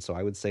do that. And so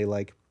I would say,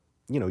 like,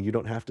 you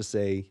don't have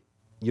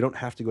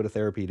to go to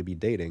therapy to be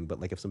dating, but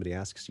like if somebody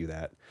asks you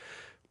that,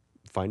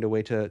 find a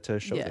way to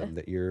show them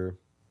that you're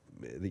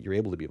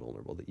able to be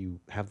vulnerable, that you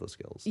have those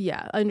skills.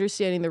 Yeah,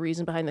 understanding the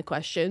reason behind the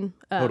question,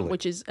 Totally.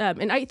 which is,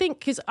 and I think,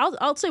 because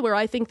I'll say where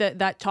I think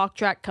that talk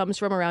track comes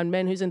from around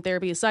men who's in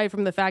therapy, aside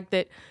from the fact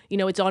that,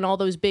 it's on all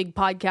those big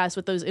podcasts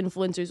with those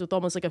influencers with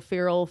almost like a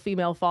feral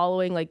female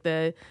following, like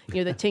the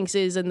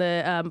Tinkses and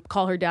the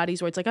Call Her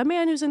Daddies, where it's like a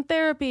man who's in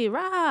therapy,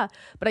 rah.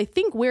 But I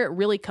think where it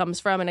really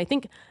comes from, and I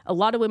think a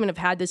lot of women have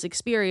had this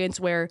experience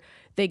where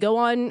they go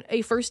on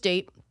a first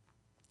date,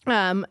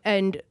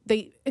 and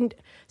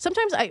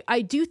sometimes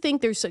I do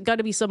think there's got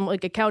to be some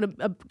like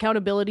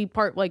accountability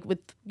part, like with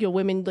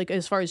women, like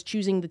as far as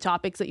choosing the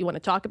topics that you want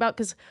to talk about.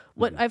 Because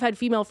what I've had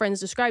female friends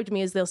describe to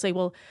me is they'll say,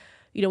 well,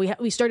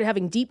 we started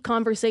having deep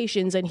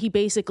conversations and he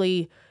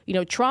basically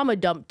trauma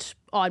dumped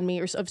on me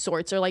or of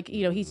sorts, or like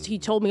he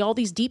told me all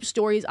these deep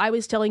stories. I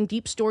was telling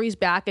deep stories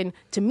back, and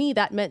to me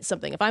that meant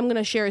something. If I'm going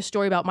to share a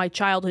story about my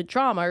childhood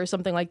trauma or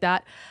something like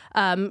that,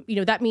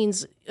 that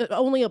means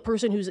only a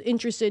person who's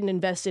interested and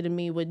invested in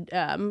me would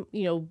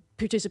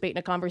participate in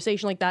a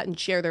conversation like that and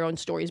share their own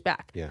stories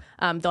back. Yeah.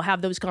 They'll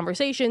have those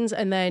conversations,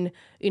 and then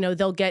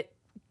they'll get.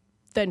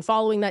 Then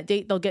following that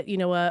date, they'll get,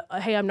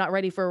 a hey, I'm not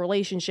ready for a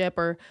relationship,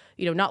 or,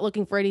 not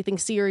looking for anything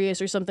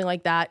serious or something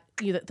like that,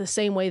 the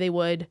same way they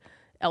would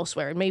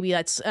elsewhere. And maybe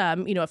that's,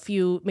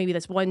 maybe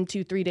that's 1,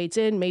 2, 3 dates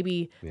in,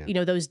 maybe,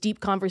 those deep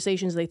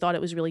conversations, they thought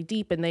it was really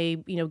deep, and they,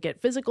 get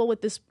physical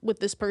with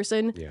this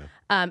person. Yeah.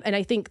 And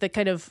I think the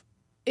kind of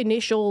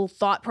initial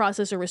thought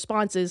process or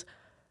response is,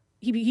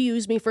 he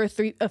used me for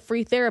a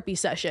free therapy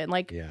session.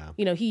 Like,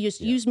 he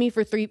just used me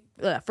for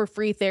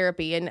free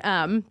therapy.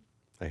 And,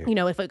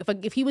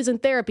 if he was in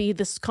therapy,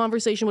 this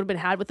conversation would have been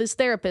had with his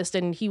therapist,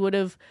 and he would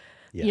have,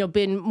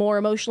 been more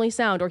emotionally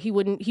sound, or he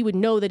would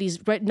know that he's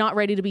not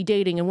ready to be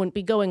dating and wouldn't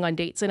be going on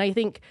dates. And I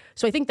think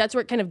that's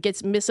where it kind of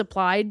gets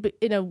misapplied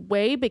in a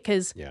way,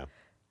 because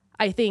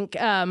I think,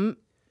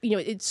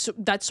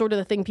 that's sort of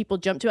the thing people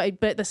jump to.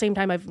 But at the same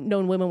time, I've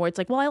known women where it's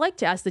like, well, I like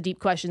to ask the deep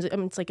questions. I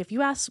mean, it's like, if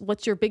you ask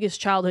what's your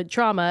biggest childhood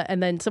trauma,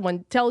 and then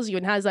someone tells you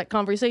and has that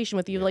conversation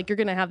with you, like, you're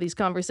going to have these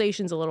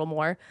conversations a little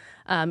more.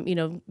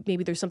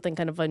 Maybe there's something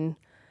kind of on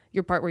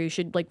your part where you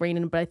should like rein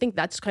in. But I think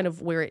that's kind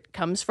of where it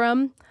comes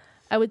from,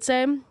 I would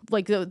say.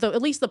 Like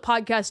at least the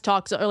podcast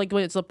talks, or like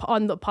when it's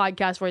on the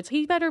podcast where it's,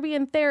 he better be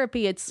in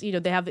therapy. It's,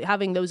 they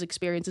having those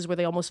experiences where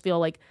they almost feel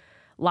like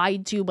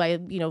lied to by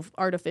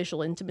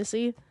artificial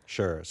intimacy.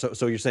 Sure.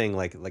 So you're saying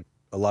like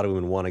a lot of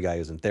women want a guy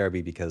who's in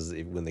therapy because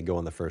when they go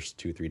on the first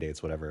 2, 3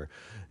 dates, whatever,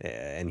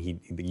 and he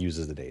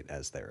uses the date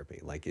as therapy,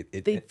 like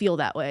they feel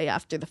that way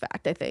after the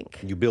fact. I think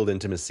you build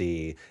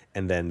intimacy,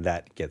 and then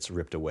that gets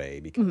ripped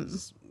away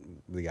because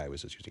the guy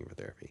was just using it for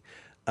therapy.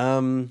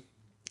 I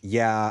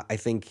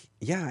think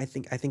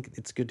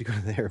it's good to go to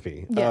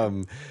therapy. Yeah.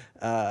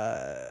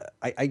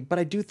 But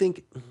I do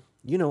think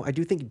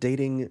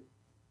dating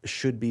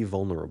should be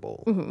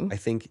vulnerable. I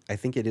think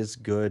it is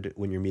good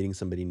when you're meeting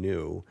somebody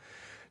new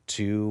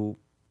to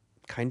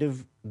kind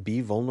of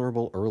be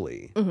vulnerable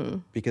early,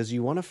 because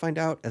you want to find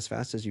out as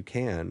fast as you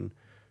can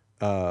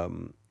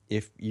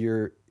if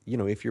your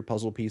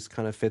puzzle piece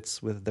kind of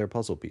fits with their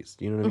puzzle piece.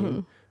 You know what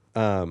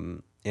I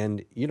mean?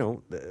 And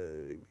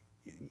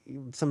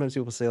sometimes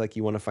people say like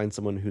you want to find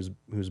someone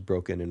who's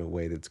broken in a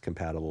way that's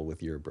compatible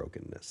with your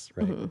brokenness,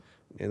 right?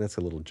 And that's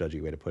a little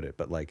judgy way to put it,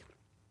 but like,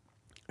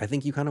 I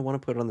think you kind of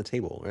want to put it on the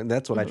table, and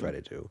that's what I try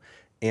to do.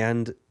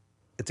 And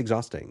it's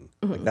exhausting.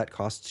 Like that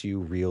costs you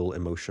real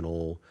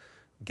emotional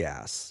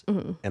gas.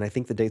 And I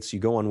think the dates you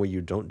go on where you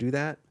don't do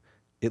that,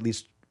 at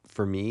least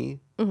for me,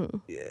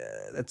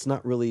 that's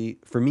not really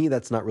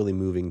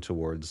moving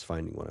towards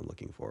finding what I'm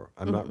looking for.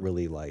 I'm not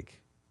really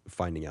like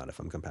finding out if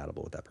I'm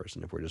compatible with that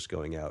person, if we're just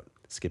going out,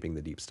 skipping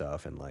the deep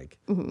stuff and like,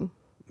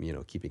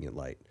 keeping it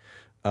light.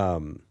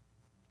 And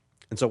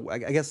so I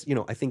guess,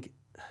 I think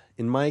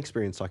in my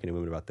experience talking to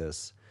women about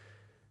this,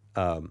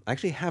 I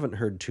actually haven't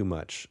heard too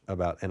much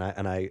about, and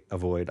I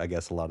avoid, I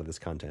guess, a lot of this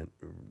content,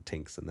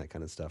 tinks and that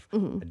kind of stuff.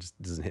 It just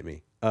doesn't hit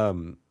me.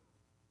 I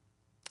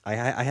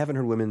haven't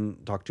heard women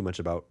talk too much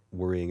about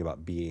worrying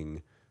about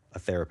being a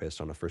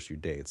therapist on the first few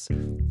dates.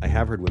 I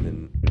have heard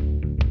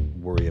women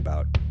worry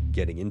about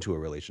getting into a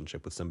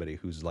relationship with somebody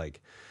who's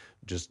like,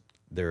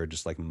 they're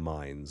just like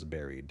mines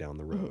buried down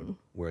the road,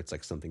 where it's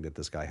like something that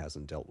this guy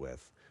hasn't dealt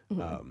with.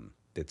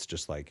 it's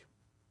just like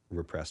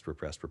repressed,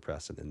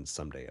 and then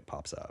someday it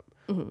pops up.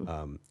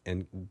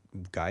 And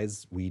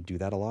guys, we do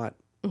that a lot.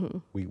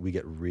 We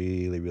get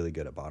really, really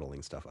good at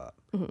bottling stuff up,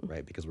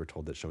 right? Because we're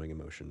told that showing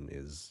emotion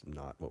is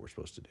not what we're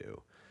supposed to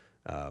do.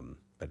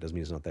 That doesn't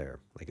mean it's not there.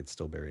 Like, it's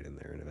still buried in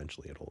there, and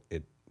eventually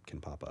it can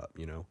pop up,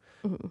 you know?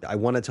 I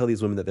want to tell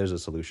these women that there's a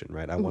solution,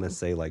 right? I want to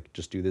say, like,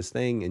 just do this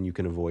thing and you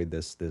can avoid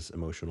this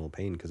emotional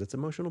pain, because it's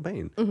emotional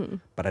pain.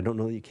 But I don't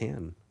know that you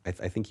can. I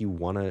think you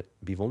want to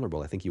be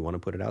vulnerable. I think you want to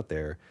put it out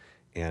there.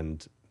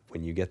 And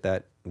when you get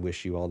that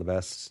wish you all the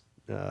best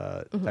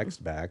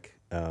text back,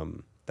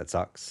 that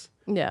sucks.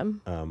 Yeah.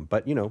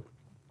 But, you know,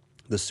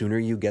 the sooner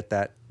you get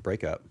that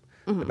breakup,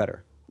 the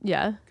better.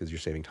 Yeah. Because you're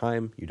saving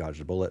time, you dodged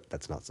a bullet.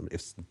 That's not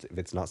if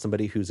it's not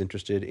somebody who's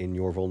interested in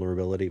your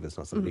vulnerability, if it's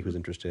not somebody who's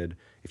interested,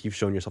 if you've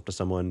shown yourself to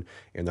someone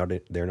and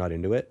they're not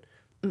into it,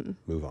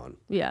 move on.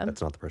 Yeah.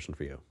 That's not the person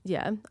for you.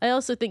 Yeah. I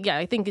also think,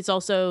 I think it's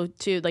also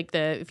too, like,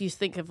 if you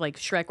think of like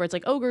Shrek, where it's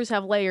like ogres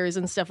have layers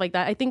and stuff like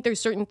that. I think there's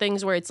certain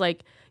things where it's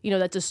like, you know,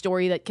 that's a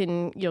story that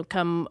can, you know,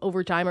 come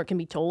over time, or it can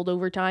be told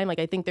over time. Like,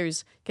 I think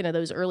there's kind of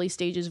those early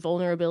stages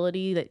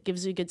vulnerability that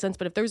gives you a good sense.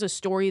 But if there's a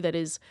story that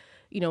is,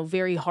 you know,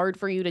 very hard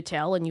for you to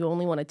tell, and you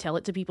only want to tell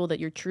it to people that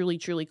you're truly,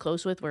 truly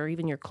close with, where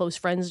even your close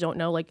friends don't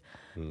know, like,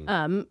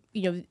 you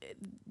know,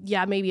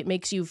 yeah, maybe it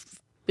makes you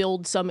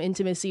build some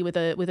intimacy with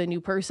a new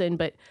person,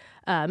 but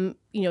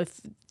you know, if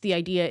the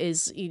idea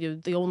is, you know,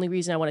 the only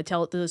reason I want to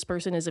tell it to this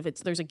person is if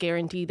there's a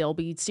guarantee they'll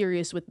be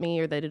serious with me,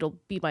 or that it'll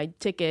be my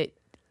ticket,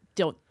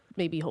 don't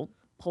maybe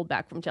hold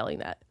back from telling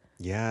that.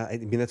 Yeah, I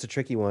mean, that's a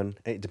tricky one.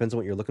 It depends on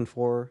what you're looking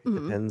for. It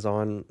depends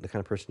on the kind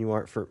of person you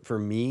are. For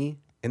me,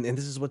 and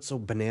this is what's so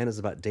bananas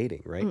about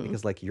dating, right?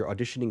 Because, like, you're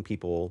auditioning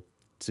people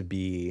to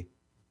be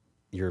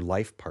your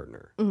life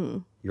partner.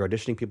 You're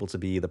auditioning people to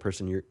be the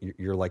person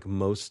you're like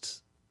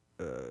most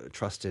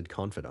trusted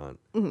confidant.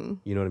 You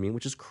know what I mean?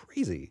 Which is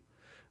crazy.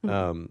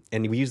 And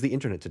we use the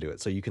internet to do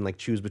it, so you can, like,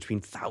 choose between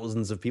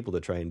thousands of people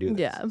to try and do this.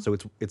 Yeah. So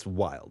it's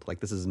wild.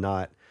 Like, this is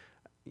not,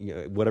 you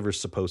know, whatever's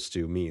supposed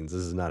to means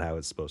this is not how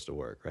it's supposed to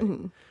work, right?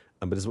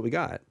 But it's what we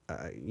got.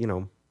 You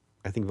know,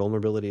 I think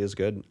vulnerability is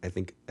good. I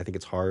think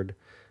it's hard.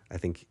 I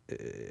think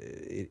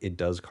it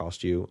does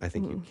cost you. I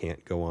think you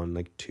can't go on,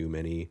 like, too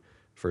many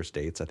first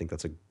dates. I think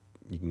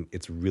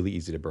it's really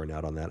easy to burn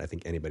out on that. I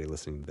think anybody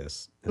listening to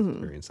this has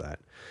experienced that.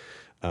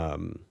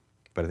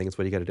 But I think it's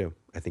what you got to do.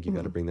 I think you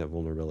got to bring that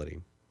vulnerability.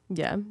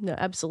 Yeah, no,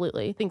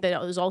 absolutely. I think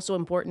that is also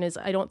important, is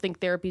I don't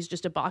think therapy is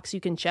just a box you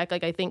can check.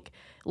 Like, I think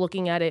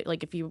looking at it,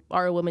 like, if you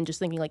are a woman just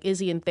thinking, like, is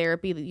he in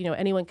therapy? You know,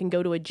 anyone can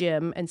go to a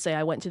gym and say,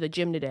 I went to the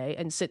gym today,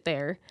 and sit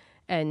there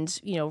and,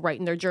 you know, write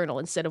in their journal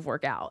instead of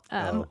work out.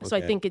 So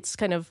I think it's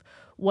kind of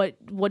what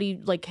do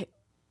you, like,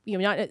 you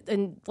know, not,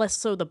 and less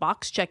so the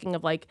box checking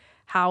of, like,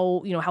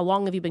 how, you know, how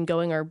long have you been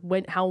going, or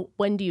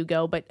when do you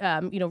go? But,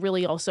 you know,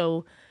 really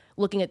also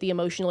looking at the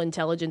emotional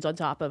intelligence on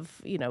top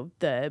of, you know,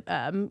 the,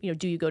 you know,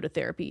 do you go to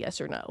therapy? Yes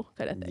or no,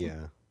 kind of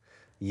thing.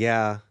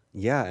 Yeah.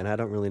 And I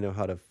don't really know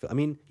how to, I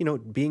mean, you know,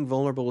 being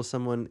vulnerable with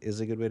someone is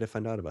a good way to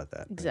find out about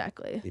that.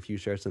 Exactly. Right? If you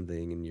share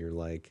something and you're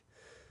like,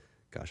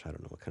 gosh, I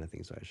don't know, what kind of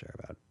things do I share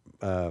about?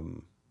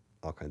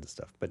 All kinds of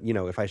stuff. But, you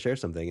know, if I share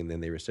something and then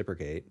they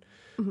reciprocate,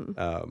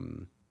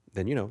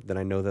 then, you know, then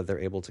I know that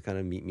they're able to kind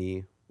of meet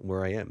me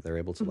where I am. They're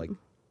able to, like,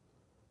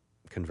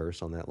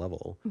 converse on that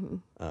level.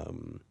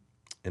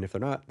 And if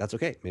they're not, that's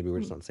okay. Maybe we're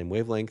just on the same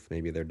wavelength.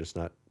 Maybe they're just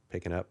not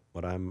picking up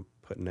what I'm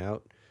putting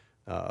out.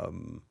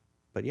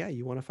 But yeah,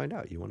 you want to find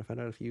out. You want to find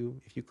out if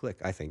you click.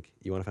 I think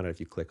you want to find out if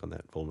you click on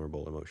that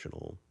vulnerable,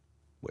 emotional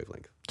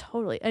wavelength.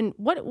 Totally. And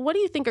what do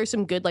you think are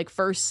some good, like,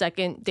 first,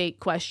 second date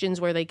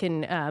questions where they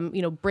can,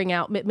 you know, bring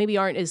out, maybe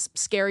aren't as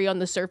scary on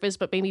the surface,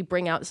 but maybe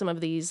bring out some of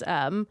these,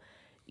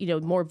 you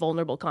know, more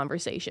vulnerable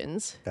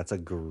conversations? That's a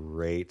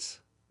great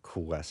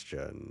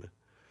question.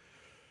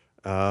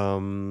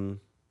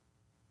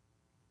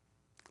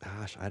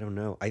 Gosh, I don't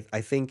know.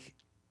 I think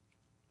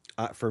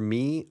for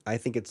me, I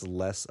think it's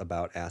less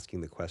about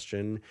asking the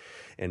question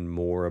and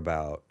more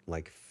about,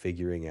 like,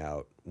 figuring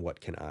out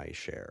what can I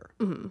share,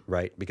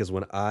 right? Because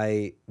when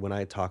I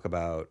talk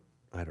about,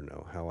 I don't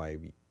know, how I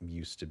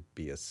used to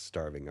be a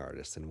starving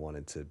artist and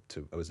wanted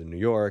to I was in New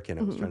York and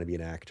I was trying to be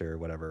an actor,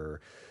 whatever.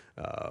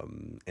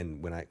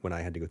 And when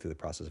I had to go through the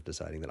process of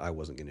deciding that I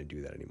wasn't going to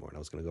do that anymore and I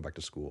was going to go back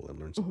to school and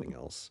learn something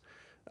else.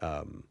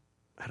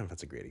 I don't know if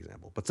that's a great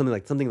example, but something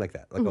like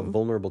that, like a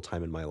vulnerable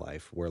time in my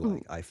life where,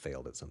 like, I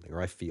failed at something,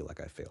 or I feel like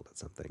I failed at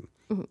something,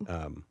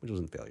 which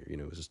wasn't failure, you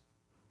know, it was just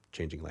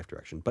changing life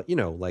direction. But, you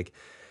know, like,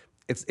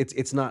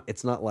 it's not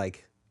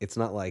like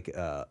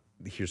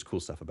here's cool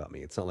stuff about me.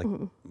 It's not like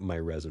my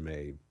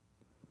resume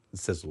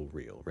sizzle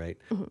reel, right?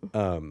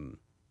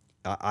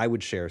 I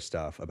would share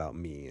stuff about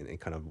me and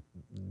kind of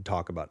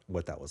talk about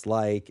what that was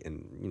like,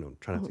 and, you know,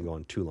 try not to go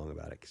on too long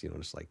about it because you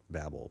don't just, like,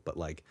 babble, but,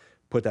 like,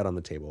 put that on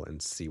the table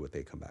and see what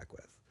they come back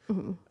with.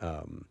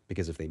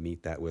 Because if they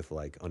meet that with,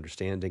 like,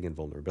 understanding and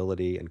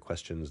vulnerability and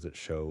questions that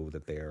show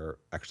that they're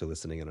actually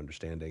listening and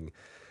understanding,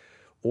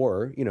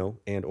 or, you know,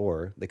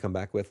 or they come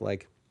back with,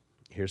 like,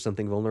 here's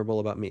something vulnerable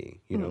about me,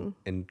 you know,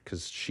 and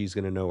because she's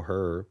going to know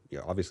her,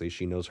 obviously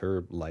she knows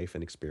her life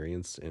and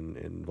experience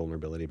and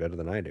vulnerability better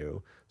than I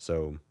do.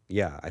 So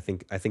yeah, I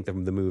think the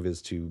move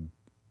is to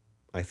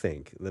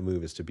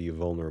be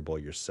vulnerable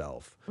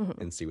yourself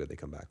and see what they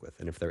come back with.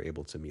 And if they're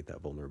able to meet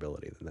that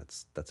vulnerability, then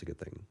that's a good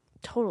thing.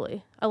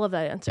 Totally. I love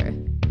that answer.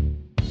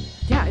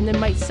 Yeah. And then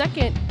my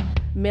second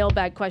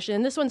mailbag question,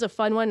 and this one's a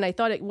fun one, and I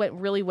thought it went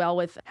really well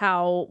with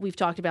how we've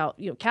talked about,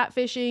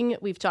 catfishing,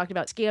 we've talked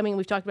about scamming,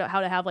 we've talked about how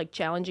to have like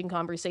challenging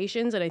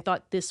conversations, and I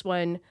thought this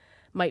one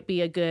might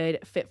be a good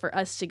fit for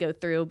us to go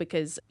through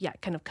because,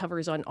 it kind of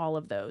covers on all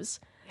of those.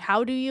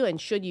 How do you and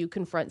should you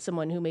confront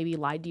someone who maybe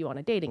lied to you on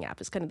a dating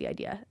app is kind of the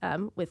idea,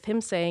 with him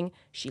saying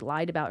she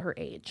lied about her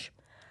age.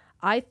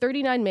 I,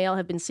 39 male,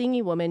 have been seeing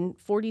a woman,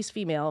 40s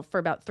female, for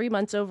about 3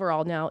 months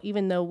overall now,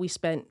 even though we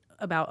spent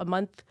about a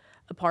month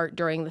apart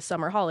during the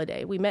summer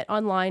holiday. We met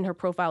online. Her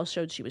profile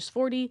showed she was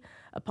 40.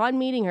 Upon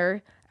meeting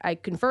her, I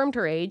confirmed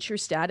her age, her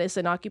status,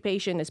 and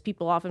occupation, as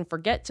people often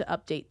forget to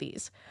update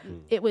these.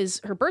 It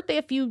was her birthday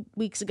a few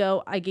weeks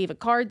ago. I gave a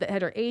card that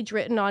had her age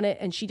written on it,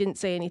 and she didn't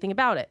say anything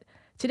about it.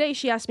 Today,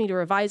 she asked me to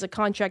revise a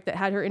contract that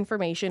had her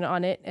information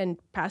on it and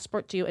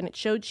passport too, and it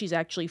showed she's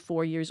actually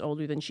 4 years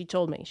older than she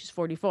told me. She's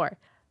 44.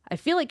 I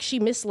feel like she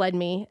misled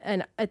me,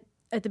 and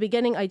at the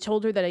beginning, I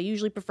told her that I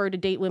usually prefer to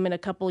date women a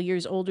couple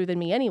years older than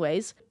me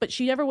anyways, but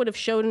she never would have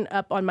shown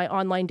up on my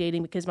online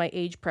dating because my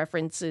age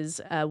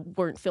preferences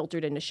weren't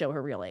filtered in to show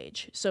her real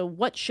age. So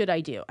what should I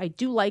do? I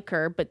do like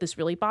her, but this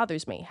really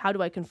bothers me. How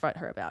do I confront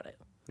her about it?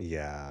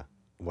 Yeah.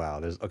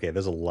 Wow. There's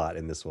a lot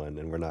in this one,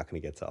 and we're not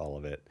going to get to all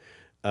of it.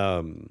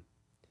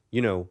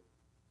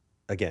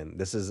 Again,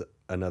 this is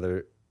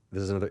another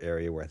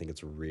area where I think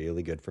it's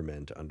really good for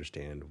men to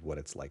understand what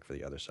it's like for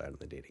the other side of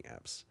the dating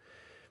apps.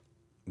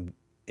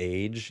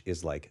 Age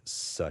is like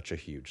such a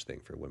huge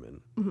thing for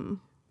women.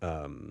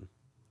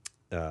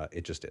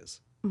 It just is.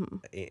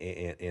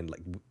 And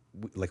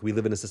like we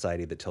live in a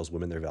society that tells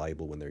women they're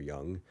valuable when they're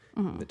young,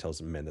 that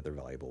tells men that they're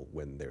valuable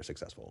when they're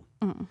successful.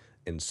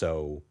 And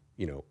so,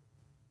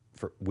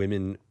 for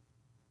women,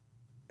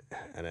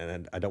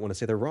 and I don't want to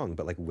say they're wrong,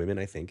 but like women,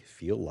 I think,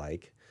 feel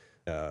like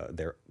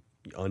they're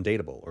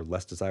undateable or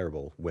less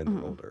desirable when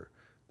they're older,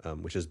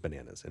 which is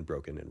bananas and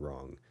broken and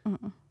wrong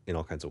in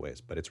all kinds of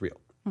ways, but it's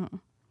real.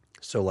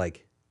 So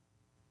like,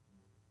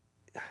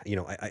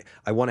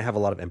 I want to have a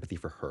lot of empathy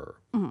for her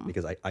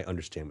because I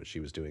understand what she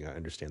was doing. I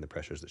understand the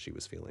pressures that she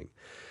was feeling.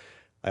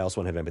 I also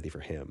want to have empathy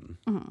for him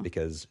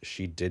because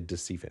she did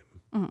deceive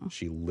him.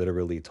 She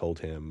literally told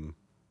him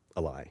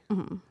a lie.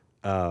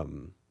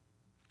 And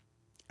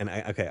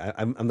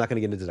I'm not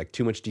going to get into like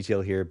too much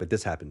detail here, but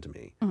this happened to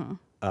me.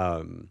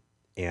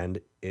 And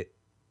it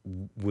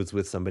was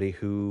with somebody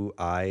who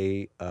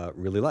I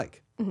really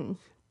like.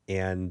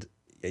 And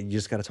you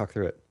just got to talk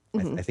through it.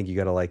 I think you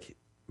got to like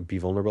be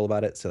vulnerable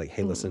about it. So like,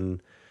 hey,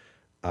 listen,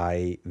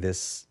 I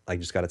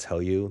just got to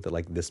tell you that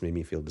like this made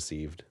me feel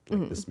deceived.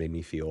 Like this made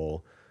me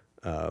feel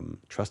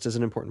trust is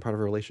an important part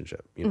of a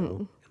relationship.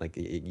 Like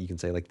you can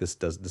say like this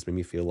made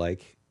me feel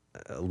like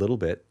a little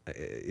bit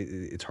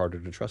it's harder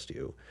to trust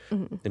you,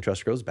 and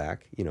trust grows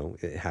back.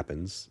 It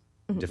happens.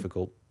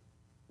 Difficult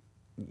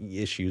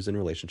issues in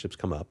relationships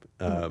come up.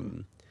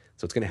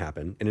 So it's going to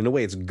happen, and in a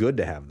way, it's good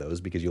to have those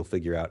because you'll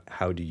figure out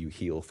how do you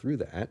heal through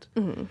that.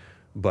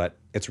 But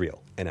it's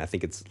real. And I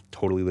think it's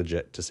totally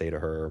legit to say to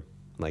her,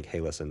 like,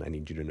 hey, listen, I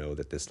need you to know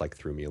that this like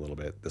threw me a little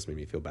bit. This made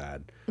me feel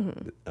bad.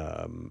 And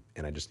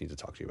I just need to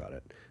talk to you about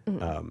it.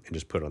 And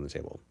just put it on the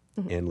table.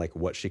 And like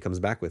what she comes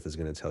back with is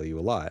going to tell you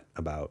a lot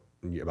about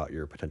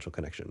your potential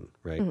connection.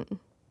 Right.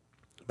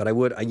 But I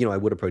would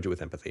approach it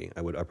with empathy.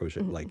 I would approach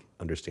it like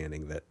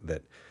understanding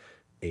that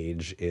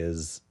age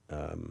is,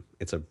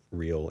 it's a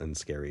real and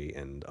scary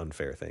and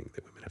unfair thing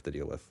that women have to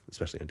deal with,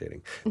 especially on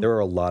dating. There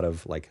are a lot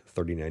of like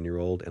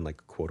 39-year-old and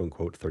like quote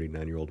unquote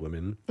 39-year-old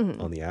women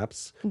on the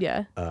apps.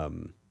 Yeah.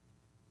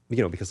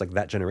 Because like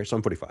that generation, so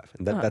I'm 45,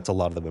 and that's a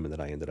lot of the women that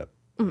I end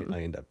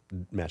up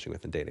matching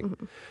with and dating.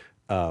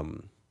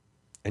 And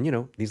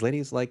these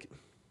ladies, like,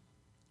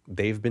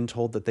 they've been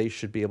told that they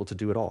should be able to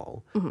do it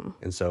all.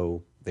 And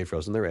so they've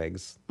frozen their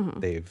eggs.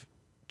 They've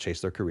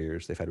chased their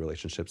careers. They've had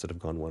relationships that have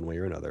gone one way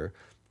or another,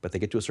 but they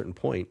get to a certain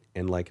point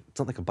and like, it's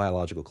not like a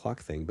biological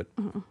clock thing, but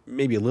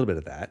maybe a little bit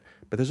of that,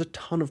 but there's a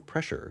ton of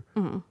pressure.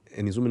 And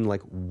these women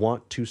like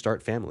want to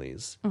start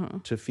families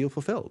to feel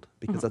fulfilled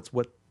because that's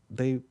what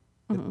it's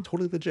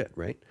totally legit.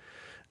 Right.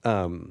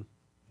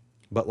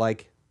 But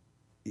like,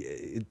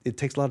 it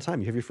takes a lot of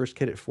time. You have your first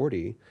kid at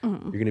 40, you're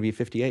going to be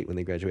 58 when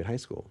they graduate high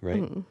school.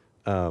 Right.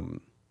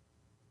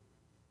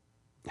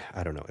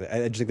 I don't know.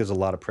 I just think there's a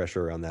lot of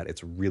pressure around that.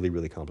 It's really,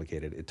 really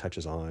complicated. It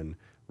touches on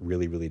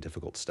really, really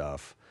difficult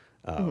stuff.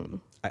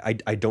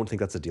 I don't think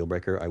that's a deal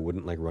breaker. I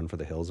wouldn't like run for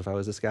the hills if I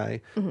was this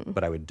guy,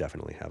 but I would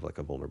definitely have like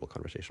a vulnerable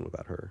conversation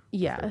about her.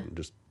 Yeah. And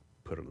just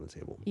put it on the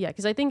table. Yeah.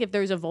 Cause I think if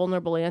there's a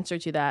vulnerable answer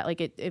to that, like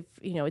if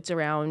it's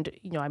around,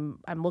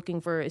 I'm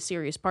looking for a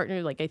serious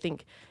partner. Like I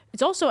think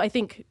it's also,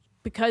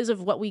 because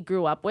of what we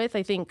grew up with,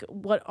 I think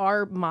what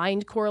our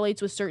mind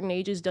correlates with certain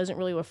ages doesn't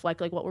really reflect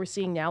like what we're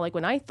seeing now. Like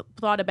when I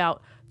thought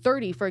about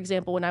 30, for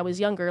example, when I was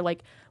younger,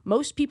 like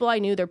most people I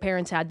knew, their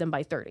parents had them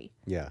by 30.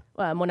 Yeah.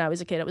 When I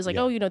was a kid, it was like,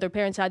 oh, their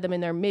parents had them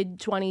in their mid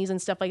 20s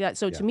and stuff like that.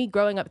 So to me,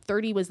 growing up,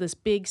 30 was this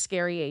big,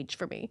 scary age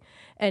for me.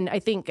 And I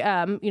think,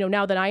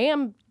 now that I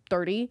am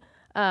 30,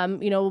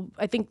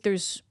 I think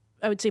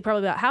I would say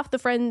probably about half the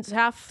friends,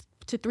 half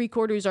to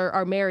 3/4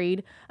 are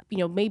married.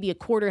 Maybe a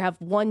quarter have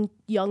one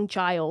young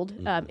child,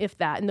 if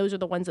that. And those are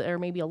the ones that are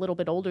maybe a little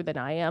bit older than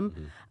I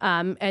am.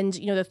 And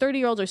the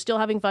 30-year-olds are still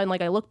having fun.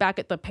 Like I look back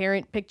at the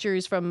parent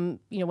pictures from,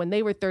 when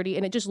they were 30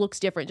 and it just looks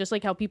different. Just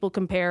like how people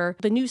compare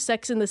the new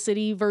Sex and the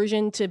City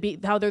version to be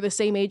how they're the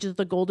same age as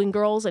the Golden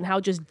Girls and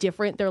how just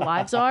different their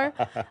lives are.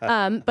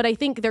 But I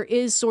think there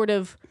is sort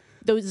of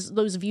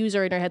those views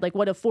are in our head, like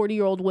what a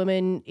 40-year-old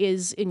woman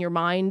is in your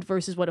mind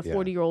versus what a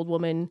 40-year-old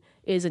woman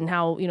is, and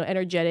how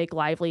energetic,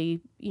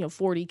 lively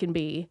 40 can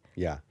be.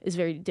 Is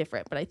very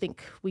different. But I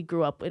think we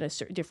grew up in a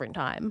different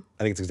time.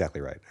 I think it's exactly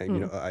right.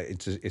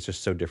 It's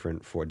just so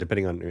different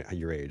depending on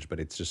your age, but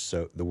it's just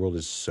the world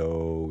is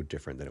so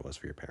different than it was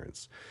for your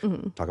parents.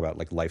 Talk about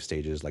like life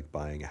stages, like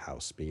buying a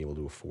house, being able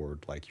to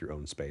afford like your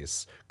own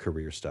space,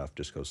 career stuff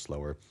just goes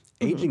slower.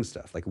 Aging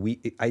stuff, like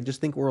I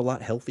just think we're a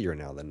lot healthier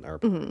now than our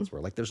parents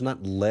were. Like there's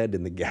not lead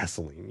in the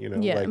gasoline,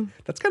 like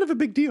that's kind of a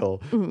big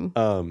deal.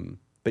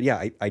 But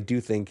yeah, I do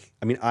think,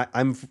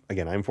 I'm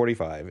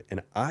 45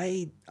 and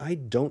I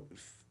don't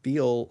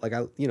feel like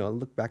I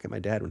look back at my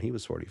dad when he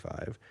was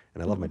 45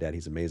 and I love my dad.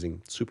 He's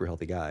amazing, super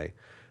healthy guy.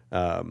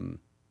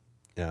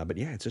 But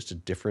yeah, it's just a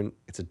different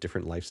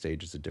life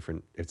stage. It's a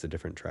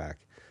different track.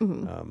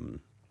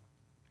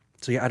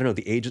 So yeah, I don't know.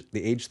 The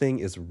age thing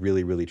is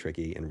really, really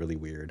tricky and really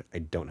weird. I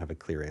don't have a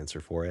clear answer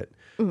for it.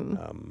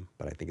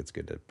 But I think it's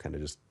good to kind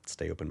of just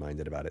stay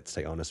open-minded about it.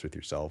 Stay honest with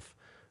yourself.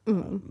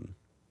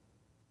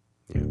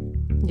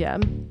 Yeah.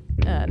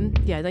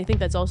 And I think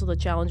that's also the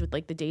challenge with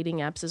like the dating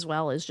apps as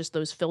well, is just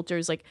those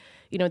filters. Like,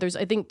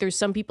 I think there's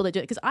some people that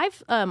do it. Because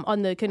I've,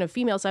 on the kind of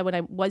female side, when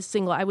I was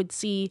single, I would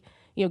see,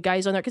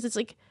 guys on there. Because it's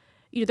like,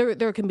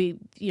 there can be,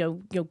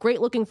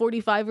 great looking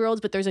 45-year-olds,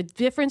 but there's a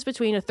difference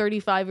between a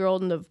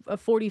 35-year-old and a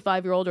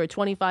 45-year-old or a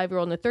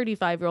 25-year-old and a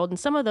 35-year-old. And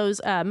some of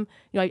those,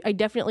 I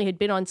definitely had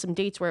been on some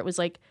dates where it was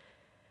like,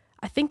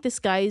 I think this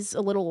guy's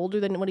a little older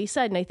than what he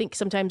said. And I think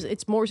sometimes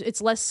it's more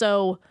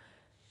so,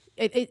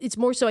 I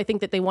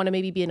think that they want to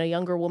maybe be in a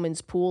younger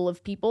woman's pool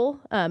of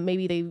people.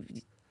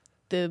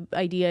 The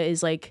idea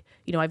is like,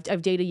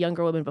 I've dated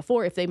younger women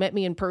before. If they met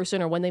me in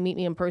person or when they meet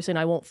me in person,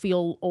 I won't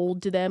feel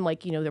old to them.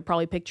 Like, they're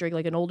probably picturing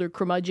like an older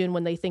curmudgeon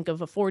when they think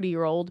of a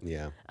 40-year-old.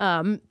 Yeah.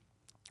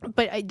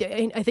 But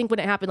I think when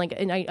it happened, like,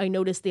 and I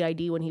noticed the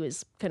ID when he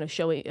was kind of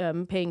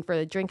showing, paying for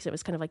the drinks, it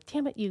was kind of like,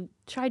 damn it, you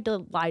tried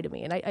to lie to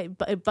me. And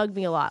it bugged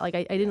me a lot. Like,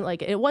 I didn't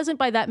like it. It wasn't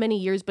by that many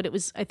years, but it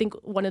was, I think,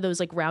 one of those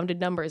like rounded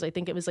numbers. I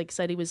think it was like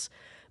said he was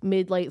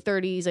late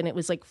 30s and it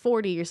was like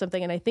 40 or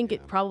something. And I think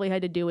it probably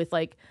had to do with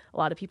like a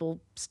lot of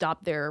people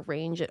stopped their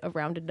range at a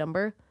rounded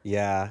number.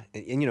 Yeah.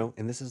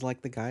 And this is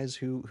like the guys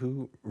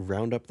who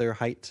round up their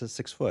height to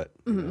 6 foot.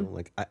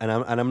 Like,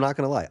 I'm not going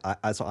to lie.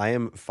 So I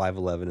am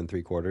 5'11" and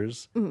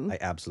 3/4. I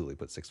absolutely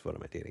put 6 foot on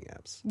my dating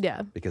apps.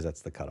 Yeah. Because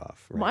that's the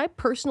cutoff. Right? My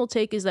personal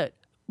take is that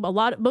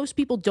most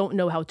people don't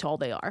know how tall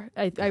they are.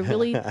 I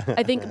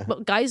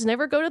think guys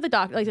never go to the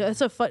doctor. Like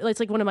that's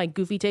like one of my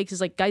goofy takes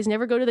is like guys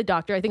never go to the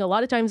doctor. I think a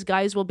lot of times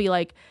guys will be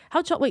like,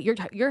 how tall? Wait,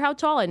 you're how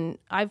tall? And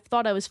I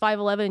thought I was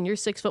 5'11" and you're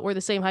 6 foot. We're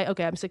the same height.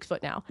 Okay, I'm 6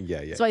 foot now.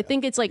 Yeah. So I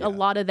think it's like a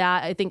lot of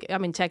that. I think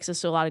I'm in Texas,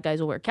 so a lot of guys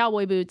will wear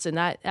cowboy boots and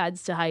that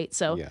adds to height.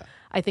 So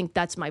I think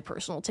that's my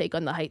personal take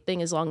on the height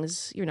thing. As long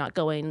as you're not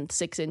going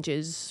 6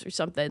 inches or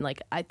something,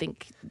 like I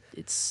think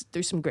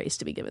there's some grace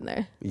to be given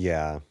there.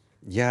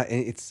 Yeah,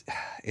 and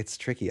it's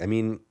tricky. I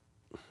mean,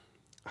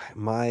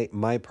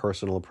 my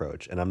personal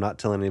approach, and I'm not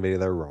telling anybody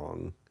they're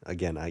wrong.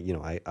 Again, this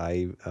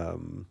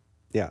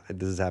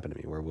has happened to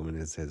me where a woman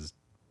has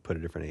put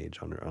a different age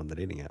on the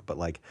dating app. But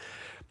like,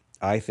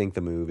 I think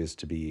the move is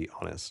to be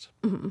honest.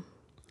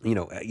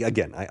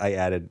 Again, I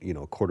added a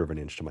 1/4 of an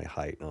inch to my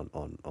height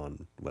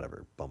on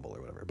whatever Bumble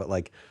or whatever. But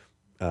like,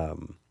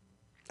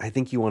 I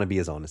think you want to be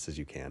as honest as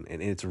you can.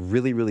 And it's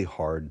really, really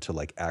hard to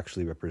like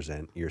actually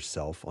represent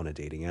yourself on a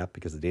dating app,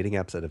 because the dating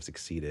apps that have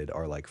succeeded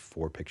are like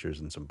 4 pictures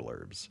and some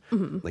blurbs.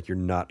 Like you're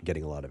not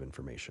getting a lot of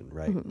information,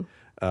 right?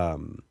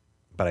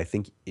 But I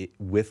think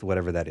with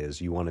whatever that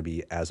is, you want to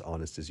be as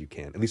honest as you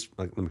can. At least,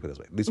 like, let me put it this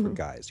way, at least for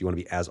guys, you want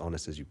to be as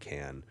honest as you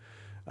can.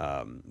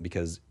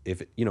 Because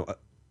if,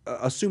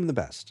 assume the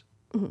best.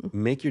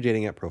 Make your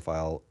dating app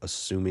profile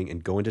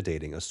and go into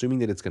dating assuming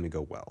that it's going to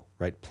go well,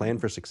 right? Plan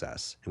for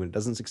success. And when it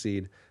doesn't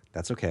succeed,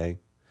 that's okay.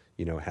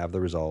 Have the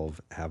resolve,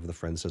 have the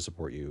friends to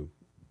support you,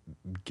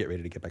 get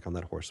ready to get back on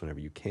that horse whenever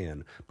you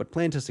can, but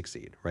plan to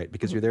succeed, right?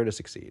 Because you're there to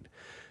succeed.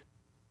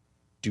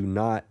 Do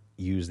not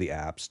use the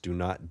apps, do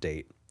not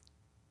date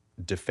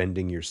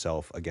defending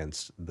yourself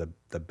against the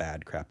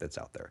bad crap that's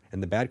out there.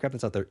 And the bad crap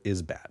that's out there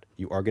is bad.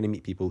 You are going to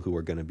meet people who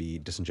are going to be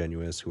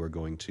disingenuous, who are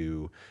going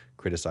to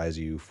criticize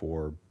you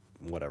for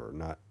whatever,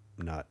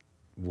 not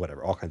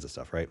whatever, all kinds of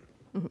stuff, right?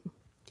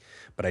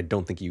 But I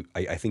don't think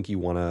I think you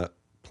want to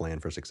plan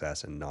for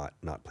success and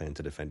not plan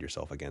to defend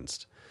yourself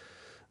against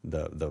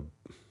the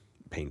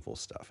painful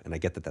stuff. And I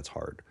get that that's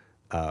hard.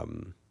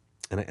 And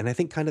I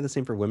think kind of the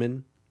same for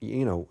women,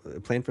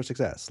 plan for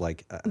success.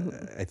 Like,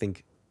 I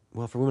think,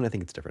 well, for women, I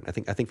think it's different.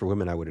 I think for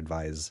women, I would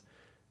advise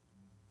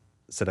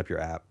set up your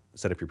app,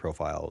 set up your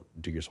profile,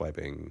 do your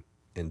swiping,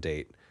 and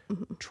date,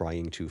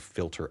 trying to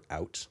filter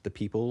out the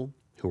people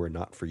who are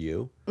not for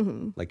you.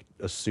 Like,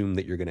 assume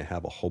that you're going to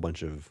have a whole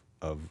bunch of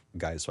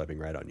guys swiping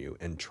right on you,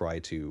 and try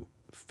to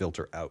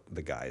filter out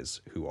the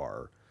guys who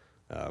are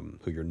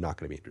who you're not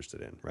going to be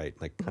interested in, right?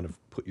 Like, kind of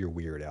put your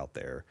weird out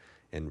there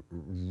and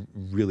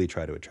really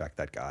try to attract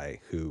that guy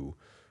who's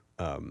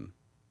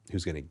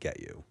going to get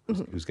you,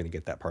 who's going to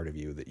get that part of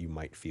you that you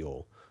might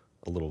feel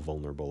a little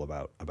vulnerable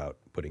about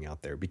putting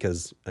out there.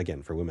 Because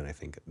again, for women, I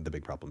think the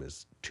big problem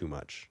is too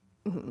much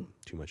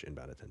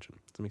inbound attention.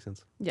 Does that make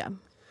sense? Yeah.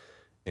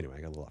 Anyway,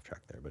 I got a little off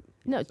track there, but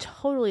no,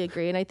 totally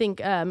agree. And I think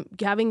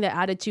having the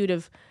attitude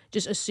of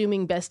just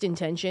assuming best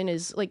intention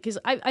is like, because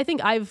I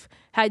think I've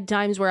had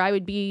times where I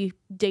would be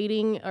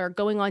dating or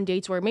going on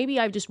dates where maybe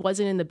I just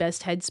wasn't in the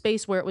best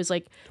headspace, where it was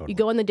like, you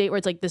go on the date where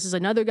it's like, this is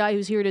another guy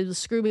who's here to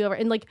screw me over.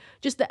 And like,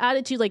 just the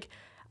attitude, like,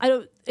 I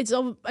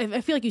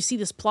feel like you see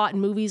this plot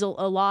in movies a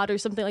lot or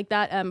something like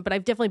that. But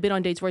I've definitely been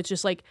on dates where it's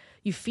just like,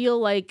 you feel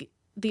like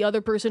the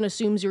other person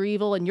assumes you're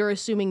evil and you're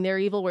assuming they're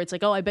evil, where it's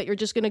like, oh, I bet you're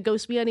just going to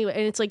ghost me anyway.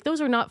 And it's like, those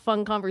are not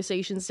fun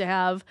conversations to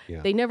have.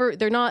 Yeah.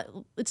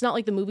 It's not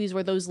like the movies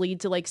where those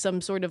lead to like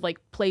some sort of like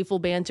playful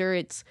banter.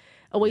 It's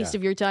a waste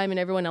of your time and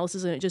everyone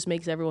else's, and it just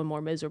makes everyone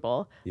more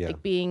miserable. Yeah.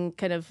 Like being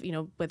kind of,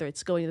 whether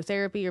it's going to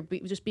therapy or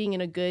just being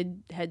in a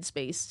good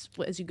headspace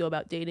as you go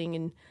about dating,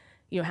 and,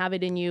 have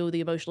it in you, the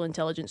emotional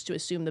intelligence to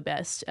assume the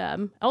best.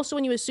 Also,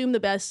 when you assume the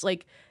best,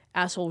 like,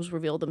 assholes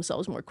reveal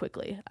themselves more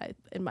quickly,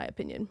 in my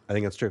opinion. I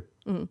think that's true.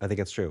 I think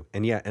that's true.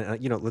 And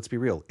let's be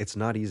real. It's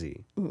not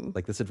easy.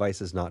 Like, this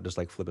advice is not just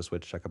like flip a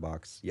switch, check a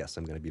box. Yes,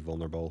 I'm going to be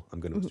vulnerable. I'm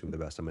going to assume the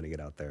best. I'm going to get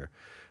out there.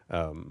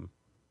 I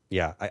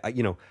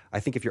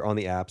think if you're on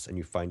the apps and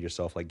you find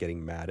yourself like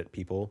getting mad at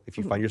people, if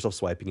you find yourself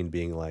swiping and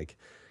being like,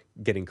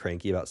 getting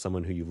cranky about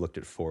someone who you've looked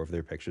at 4 of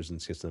their pictures and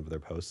 6 of their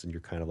posts, and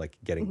you're kind of like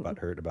getting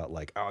butthurt about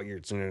like, oh,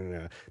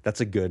 that's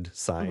a good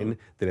sign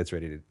that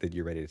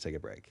you're ready to take a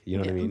break. You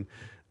know what I mean?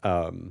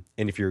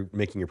 And if you're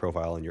making your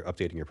profile and you're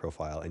updating your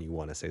profile and you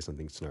want to say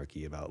something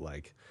snarky about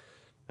like,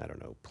 I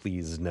don't know,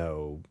 please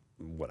no,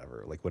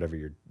 whatever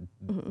you're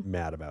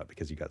mad about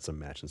because you got some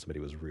match and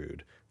somebody was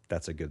rude,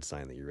 that's a good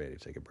sign that you're ready to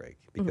take a break.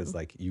 Because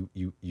like you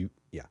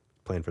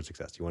plan for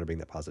success. You want to bring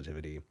that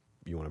positivity.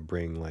 You want to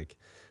bring like,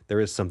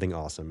 there is something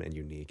awesome and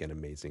unique and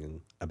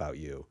amazing about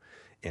you,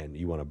 and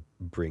you want to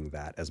bring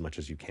that as much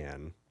as you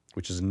can,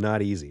 which is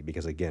not easy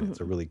because, again, it's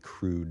a really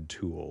crude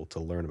tool to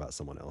learn about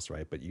someone else,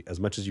 right? But as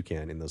much as you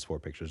can in those 4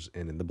 pictures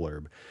and in the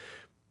blurb,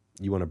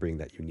 you want to bring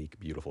that unique,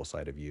 beautiful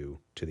side of you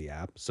to the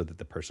app so that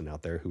the person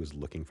out there who is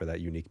looking for that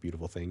unique,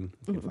 beautiful thing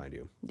can find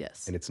you.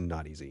 Yes. And it's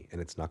not easy,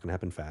 and it's not going to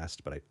happen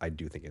fast, but I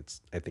think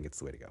it's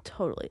the way to go.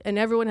 Totally. And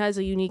everyone has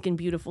a unique and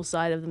beautiful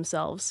side of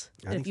themselves.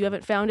 And if you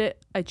haven't found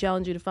it, I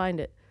challenge you to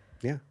find it.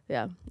 Yeah.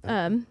 Yeah.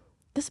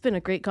 This has been a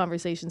great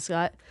conversation,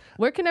 Scott.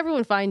 Where can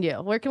everyone find you?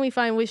 Where can we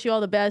find Wish You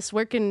All the Best?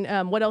 Where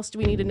can what else do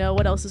we need to know?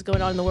 What else is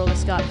going on in the world of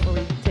Scott before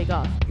we take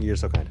off? You're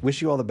so kind.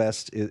 Wish You All the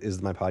Best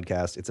is my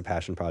podcast. It's a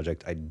passion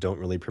project. I don't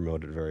really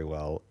promote it very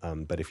well,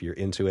 but if you're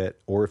into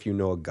it, or if you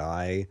know a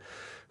guy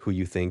who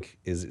you think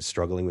is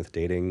struggling with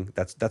dating,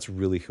 that's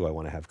really who I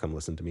want to have come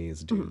listen to me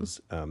is dudes.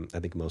 I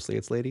think mostly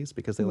it's ladies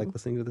because they like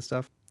listening to this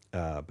stuff.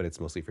 But it's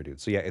mostly for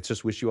dudes. So yeah, it's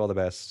just Wish You All the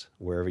Best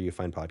wherever you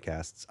find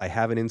podcasts. I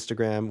have an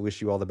Instagram,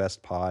 Wish You All the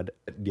Best Pod.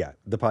 Yeah,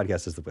 the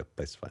podcast is the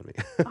place to find me.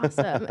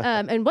 Awesome.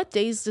 And what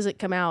days does it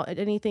come out?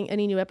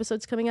 Any new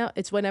episodes coming out?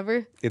 It's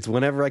whenever? It's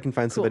whenever I can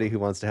find somebody who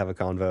wants to have a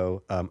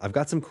convo. I've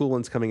got some cool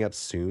ones coming up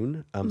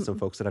soon. Some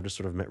folks that I've just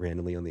sort of met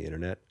randomly on the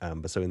internet.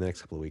 But so in the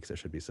next couple of weeks, there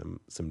should be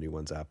some new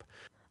ones up.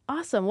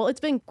 Awesome. Well,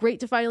 it's been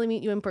great to finally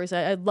meet you in person.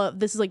 I love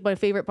this is like my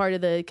favorite part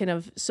of the kind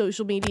of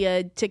social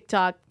media,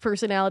 TikTok,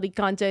 personality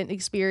content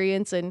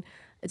experience. And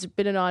it's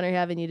been an honor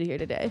having you here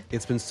today.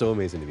 It's been so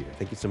amazing to be here.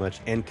 Thank you so much.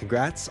 And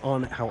congrats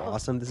on how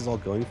awesome this is all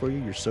going for you.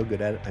 You're so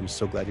good at it. I'm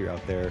so glad you're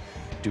out there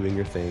doing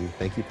your thing.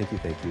 Thank you.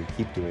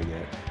 Keep doing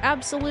it.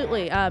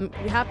 Absolutely.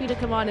 Happy to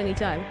come on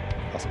anytime.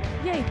 Awesome.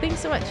 Yay. Thanks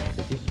so much.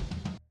 Thank you.